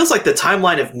it feels like the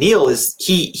timeline of Neil is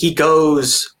he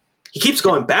keeps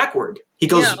going backward. He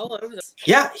goes all over this.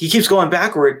 Yeah, he keeps going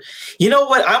backward. You know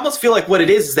what? I almost feel like what it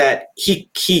is that we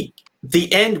see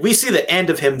the end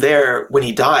of him there when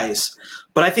he dies,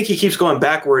 but I think he keeps going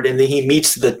backward and then he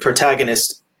meets the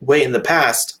protagonist way in the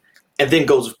past and then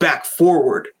goes back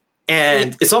forward.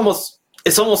 And it's almost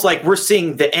like we're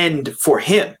seeing the end for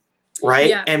him, right?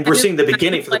 Yeah. And we're seeing the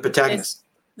beginning for the protagonist.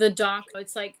 The doc,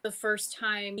 it's like the first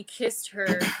time he kissed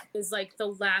her is like the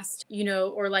last,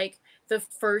 or like the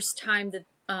first time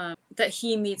that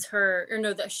he meets her, or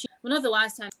no, not the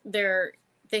last time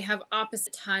they have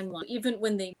opposite timelines, even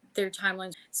when their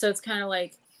timelines. So it's kind of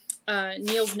like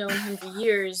Neil's known him for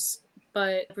years,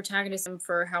 but the protagonist him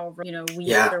for however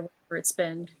weeks or whatever it's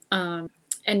been.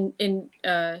 And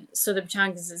so the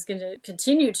protagonist is going to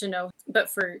continue to know, but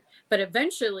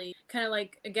eventually, kind of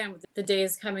like, again, with the day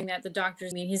is coming that the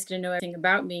doctor's he's going to know everything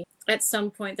about me. At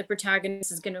some point, the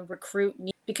protagonist is going to recruit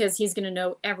me because he's going to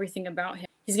know everything about him.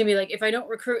 He's going to be like, if I don't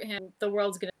recruit him, the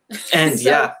world's going to end.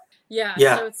 So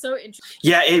it's so interesting.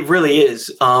 Yeah, it really is.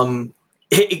 And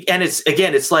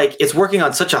it's like it's working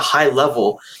on such a high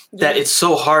level that it's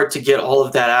so hard to get all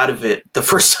of that out of it the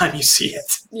first time you see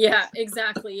it. Yeah,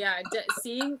 exactly. Yeah,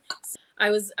 I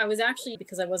was actually,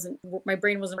 because my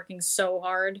brain wasn't working so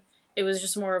hard. It was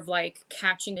just more of like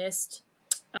catching mist.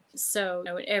 So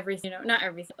everything, not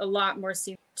everything, a lot more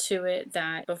to it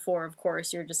that before. Of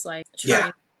course, you're just like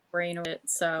trying to brain it.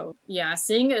 So yeah,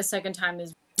 seeing it a second time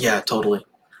is totally.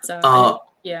 So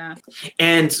yeah.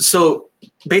 And so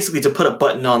basically, to put a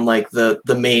button on like the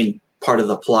main part of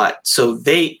the plot, so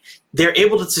they're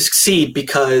able to succeed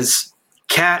because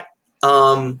Kat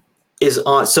is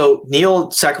on. So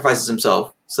Neil sacrifices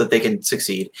himself so that they can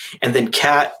succeed, and then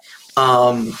Kat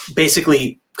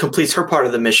basically completes her part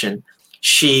of the mission.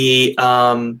 She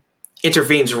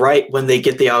intervenes right when they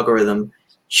get the algorithm.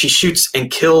 She shoots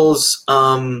and kills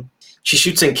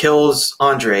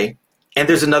Andre. And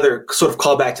there's another sort of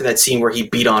callback to that scene where he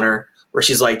beat on her, where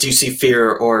she's like, do you see fear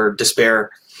or despair?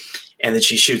 And then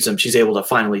she shoots him. She's able to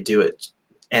finally do it.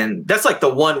 And that's like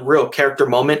the one real character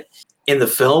moment in the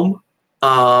film,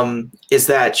 is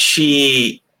that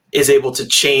she is able to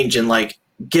change and like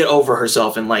get over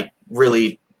herself and like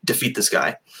really defeat this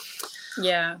guy.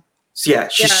 Yeah. So yeah,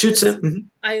 she shoots him. Mm-hmm.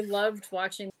 I loved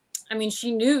watching. I mean,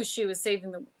 she knew she was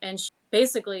saving them, and she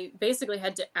basically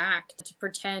had to act to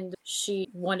pretend she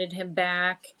wanted him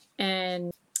back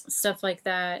and stuff like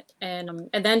that. And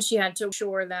then she had to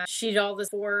ensure that she'd all this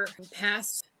for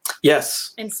past.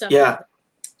 Yes. And stuff. Yeah. Like that.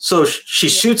 So she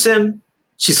shoots him.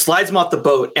 She slides him off the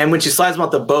boat, and when she slides him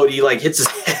off the boat, he like hits his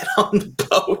head on the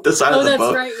boat, the side of the boat.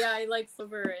 Oh, that's right. Yeah, I like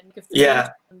Silver and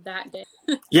that day.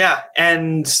 Yeah,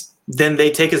 and then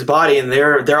they take his body, and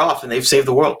they're off, and they've saved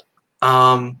the world.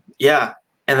 Yeah,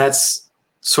 and that's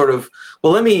sort of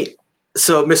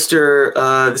So, Mr.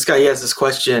 This guy, he has this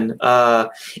question.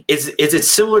 Is it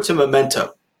similar to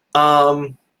Memento?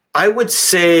 I would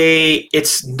say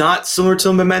it's not similar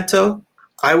to Memento.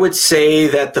 I would say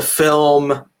that the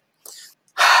film,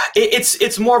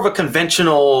 it's more of a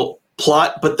conventional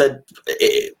plot, but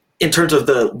in terms of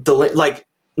the like,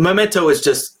 Memento is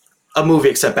just a movie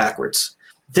except backwards.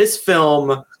 This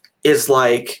film is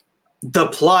like, the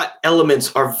plot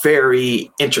elements are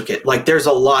very intricate. Like, there's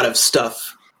a lot of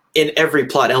stuff in every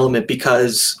plot element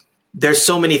because there's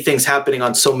so many things happening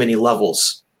on so many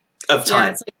levels of time.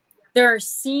 Yeah, it's like, there are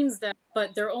scenes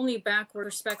but they're only backward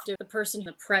perspective, the person in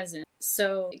the present.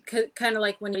 So kind of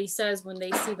like when he says, when they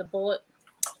see the bullet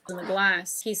in the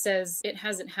glass, he says it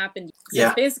hasn't happened yet. So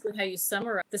it's basically how you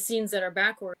summarize the scenes that are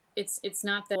backward. It's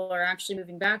not that people are actually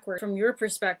moving backward. From your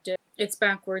perspective, it's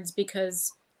backwards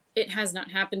because it has not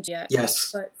happened yet.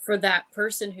 Yes. But for that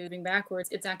person who's moving backwards,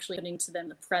 it's actually happening to them in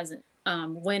the present.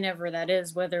 Whenever that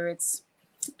is, whether it's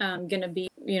going to be,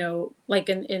 like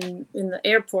in the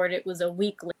airport, it was a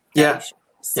week later. Yeah.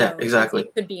 So yeah, exactly.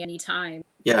 It could be any time.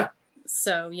 Yeah.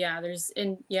 So yeah,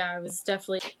 it was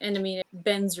definitely, and I mean, it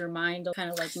bends your mind, kind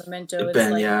of like Memento. It's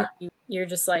like you're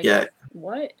just like,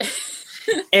 what?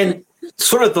 And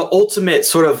sort of the ultimate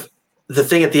sort of the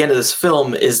thing at the end of this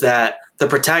film is that the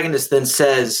protagonist then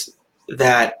says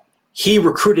that he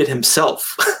recruited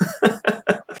himself.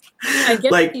 I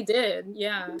guess he did,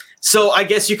 yeah. So I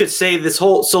guess you could say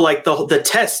the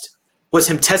test was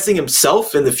him testing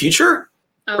himself in the future,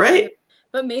 right?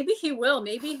 But maybe he will.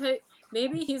 Maybe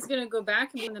he's going to go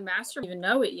back and be the master. Even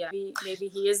know it yet. Maybe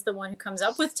he is the one who comes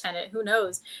up with Tenet. Who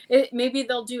knows? Maybe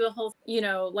they'll do a whole,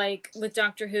 like with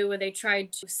Doctor Who, where they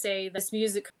tried to say this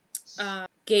music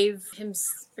gave him,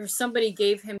 or somebody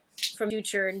gave him from the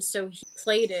future, and so he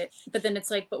played it. But then it's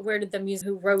like, but where did the music?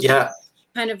 Who wrote it?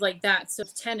 Kind of like that. So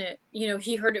Tenet,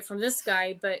 he heard it from this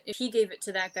guy, but if he gave it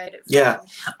to that guy,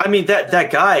 I mean that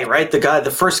guy, right?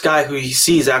 The first guy who he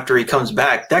sees after he comes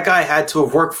back, that guy had to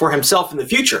have worked for himself in the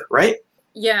future, right?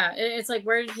 Yeah, it's like,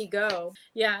 where did he go?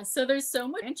 Yeah, so there's so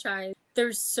much franchise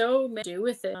there's so much to do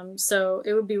with it. So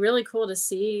it would be really cool to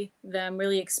see them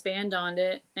really expand on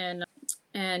it, and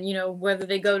you know, whether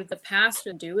they go to the past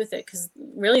or do with it, because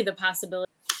really the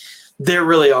possibility. There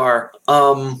really are.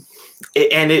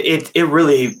 It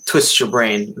really twists your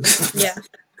brain. Yeah,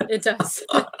 it does.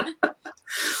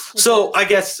 So I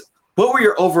guess, what were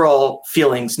your overall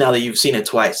feelings now that you've seen it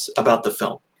twice about the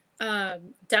film?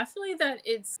 Definitely that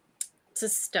it's a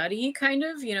study, kind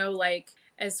of, you know, like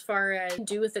as far as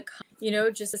do with the, you know,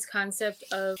 just this concept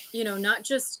of, you know, not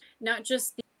just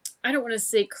the, I don't want to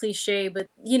say cliche, but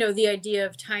you know, the idea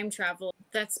of time travel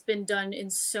that's been done in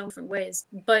so different ways,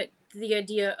 but the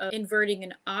idea of inverting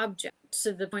an object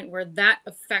to the point where that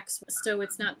affects, so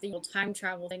it's not the whole time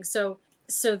travel thing. So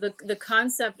the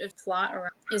concept of plot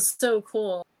around is so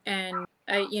cool, and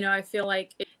I feel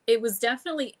like it was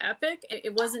definitely epic.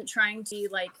 It wasn't trying to be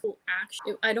like cool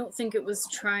action. I don't think it was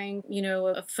trying, you know,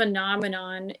 a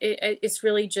phenomenon. It's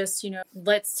really just, you know,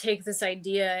 let's take this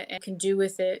idea and can do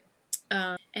with it,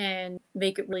 and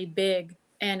make it really big.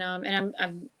 And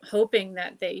I'm hoping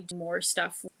that they do more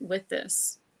stuff with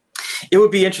this. It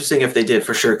would be interesting if they did,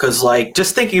 for sure, because like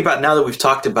just thinking about now that we've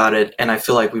talked about it, and I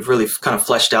feel like we've really kind of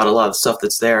fleshed out a lot of the stuff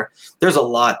that's there. There's a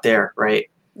lot there, right?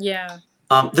 Yeah.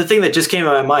 The thing that just came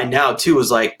to my mind now too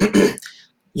was like,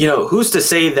 you know, who's to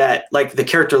say that like the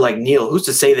character like Neil, who's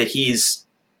to say that he's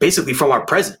basically from our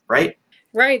present, right?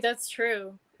 Right, that's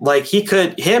true. Like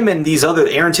him and these other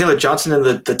Aaron Taylor Johnson and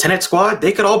the Tenet squad,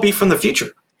 they could all be from the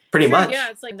future, pretty much. Yeah,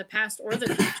 it's like the past or the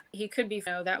future. He could be, you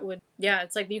know, that would, yeah,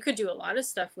 it's like you could do a lot of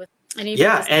stuff with, and even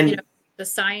and you know, the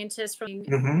scientist from,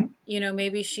 you know,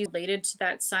 maybe she's related to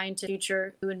that scientist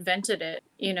future who invented it,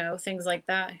 you know, things like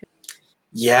that.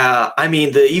 Yeah, I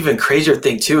mean, the even crazier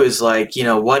thing too is like, you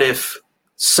know, what if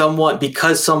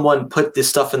because someone put this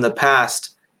stuff in the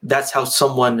past, that's how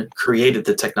someone created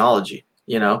the technology,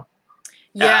 you know?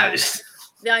 Yeah,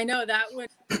 yeah, I know that would,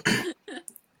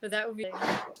 but that would be.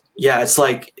 Yeah, it's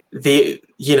like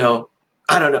you know,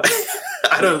 I don't know.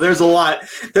 I don't know. There's a lot.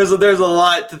 There's a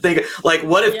lot to think. Like,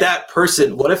 what if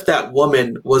that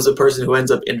woman was the person who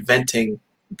ends up inventing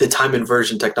the time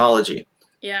inversion technology?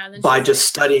 Yeah, and then by just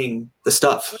studying the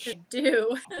stuff. What did they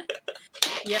do?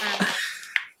 Yeah.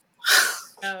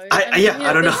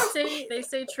 I don't know. They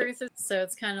say truth is, so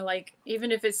it's kind of like,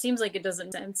 even if it seems like it doesn't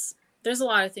make sense, there's a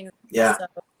lot of things. Yeah. So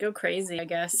go crazy, I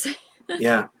guess.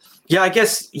 Yeah. I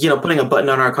guess, you know, putting a button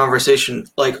on our conversation,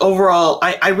 like overall,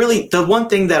 I really, the one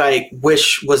thing that I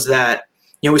wish was that,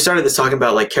 you know, we started this talking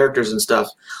about like characters and stuff.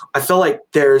 I feel like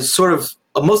there's sort of,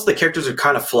 most of the characters are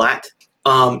kind of flat.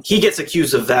 He gets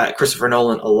accused of that, Christopher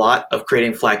Nolan, a lot, of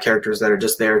creating flat characters that are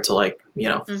just there to, like, you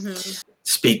know,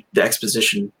 speak the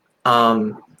exposition.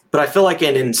 But I feel like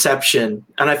in Inception,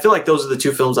 and I feel like those are the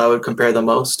two films I would compare the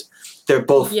most. They're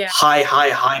both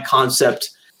high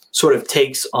concept sort of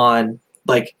takes on,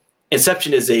 like,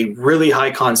 Inception is a really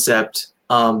high concept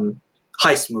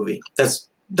heist movie.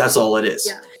 That's all it is.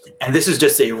 Yeah. And this is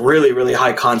just a really, really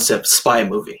high concept spy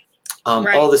movie.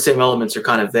 All the same elements are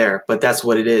kind of there, but that's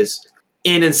what it is.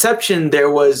 In Inception,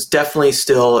 there was definitely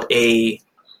still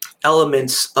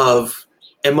elements of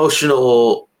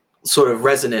emotional sort of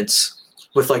resonance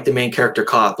with like the main character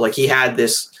cop. Like he had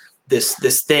this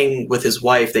thing with his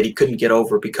wife that he couldn't get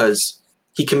over because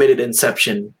he committed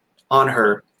inception on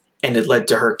her, and it led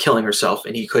to her killing herself,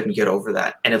 and he couldn't get over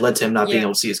that, and it led to him not being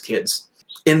able to see his kids.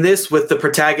 In this, with the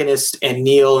protagonist and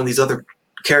Neil and these other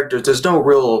characters, there's no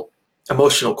real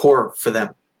emotional core for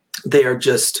them. They are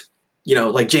just, you know,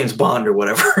 like James Bond or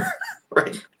whatever,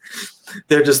 right?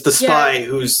 They're just the spy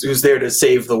who's there to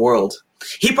save the world.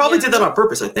 He probably did that on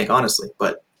purpose, I think, honestly.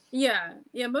 But yeah,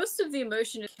 most of the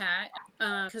emotion of Kat,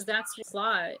 because that's the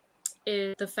plot,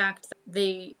 is the fact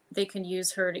that they can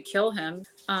use her to kill him,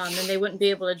 and they wouldn't be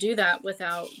able to do that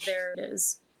without their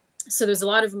is. So there's a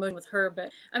lot of emotion with her,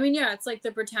 but I mean, yeah, it's like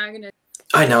the protagonist.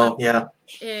 I know, yeah.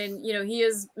 And you know, he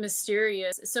is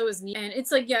mysterious. So is Neil. And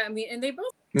it's like, yeah, I mean, and they both.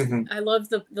 I love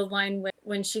the line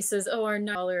when she says, "Oh, our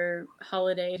 $9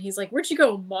 holiday," and he's like, "Where'd you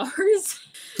go, Mars?"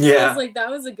 Yeah. I was like, that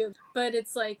was a good. But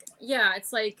it's like, yeah,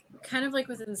 it's like kind of like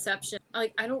with Inception.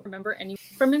 Like I don't remember any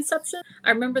from Inception.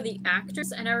 I remember the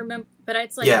actors, and I remember, but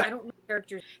it's like I don't remember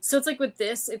characters. So it's like with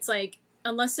this, it's like,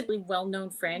 unless it's a really well-known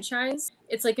franchise,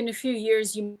 it's like in a few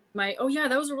years you might, oh yeah,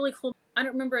 that was a really cool. I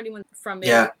don't remember anyone from it.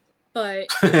 Yeah. But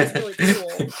it was really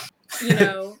cool, you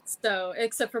know. So,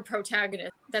 except for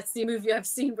Protagonist, that's the movie I've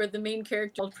seen where the main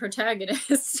character is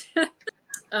protagonist.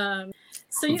 So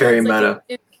you very know, meta.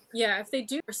 Like if they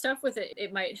do stuff with it,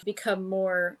 it might become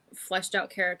more fleshed out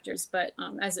characters. But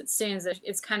as it stands,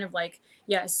 it's kind of like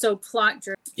so plot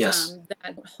driven.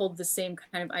 That hold the same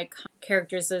kind of iconic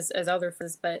characters as other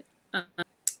films, but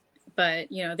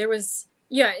but you know, there was,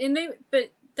 yeah, and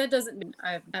but that doesn't mean,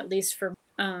 at least for,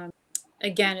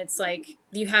 again, it's like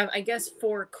you have, I guess,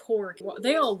 4 core, well,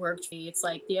 they all worked for me. It's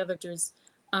like the other actors,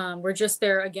 were just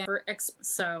there again for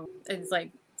so it's like,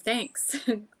 thanks.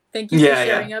 Thank you for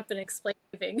showing up and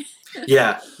explaining.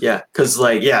 Yeah, because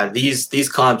like, these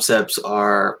concepts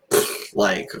are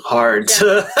like hard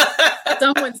to.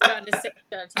 Someone's got to say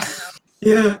that.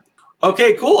 Yeah.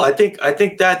 Okay. Cool. I think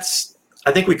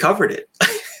we covered it.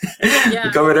 Yeah.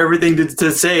 We covered everything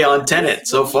to say on Tenet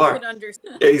so far.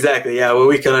 Exactly. Yeah. What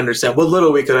we can understand. What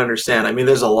little we could understand. I mean,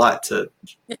 there's a lot to.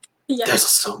 Yeah. There's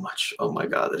so much. Oh my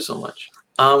God. There's so much.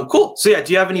 Cool. So yeah.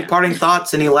 Do you have any parting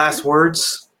thoughts? Any last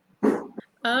words?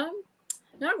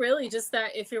 Not really. Just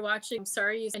that if you're watching,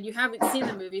 and you haven't seen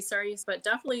the movie, but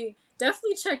definitely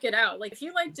check it out. Like if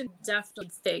you liked it,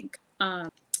 definitely think.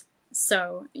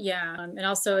 So yeah, and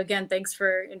also again, thanks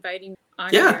for inviting me on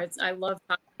here. I love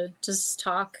to just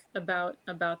talk about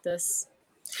this.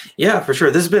 Yeah, for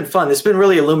sure. This has been fun. This has been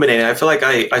really illuminating. I feel like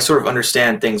I sort of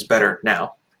understand things better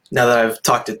now that I've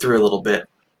talked it through a little bit.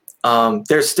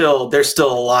 There's still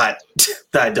a lot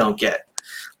that I don't get.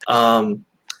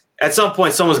 At some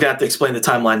point, someone's gonna have to explain the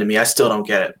timeline to me. I still don't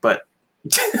get it, but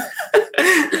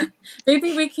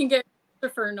maybe we can get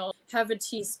Christopher Nolan, have a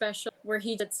tea special where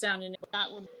he sits down and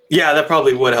that would. Yeah, that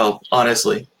probably would help,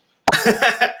 honestly. All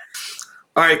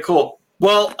right, cool.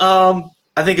 Well,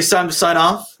 I think it's time to sign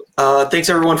off. Thanks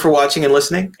everyone for watching and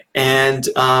listening, and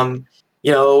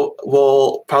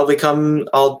we'll probably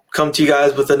I'll come to you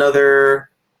guys with another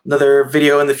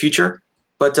video in the future.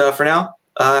 But for now,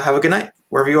 have a good night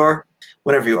wherever you are,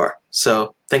 whenever you are.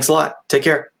 So thanks a lot. Take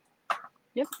care.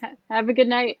 Yep. Have a good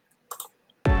night.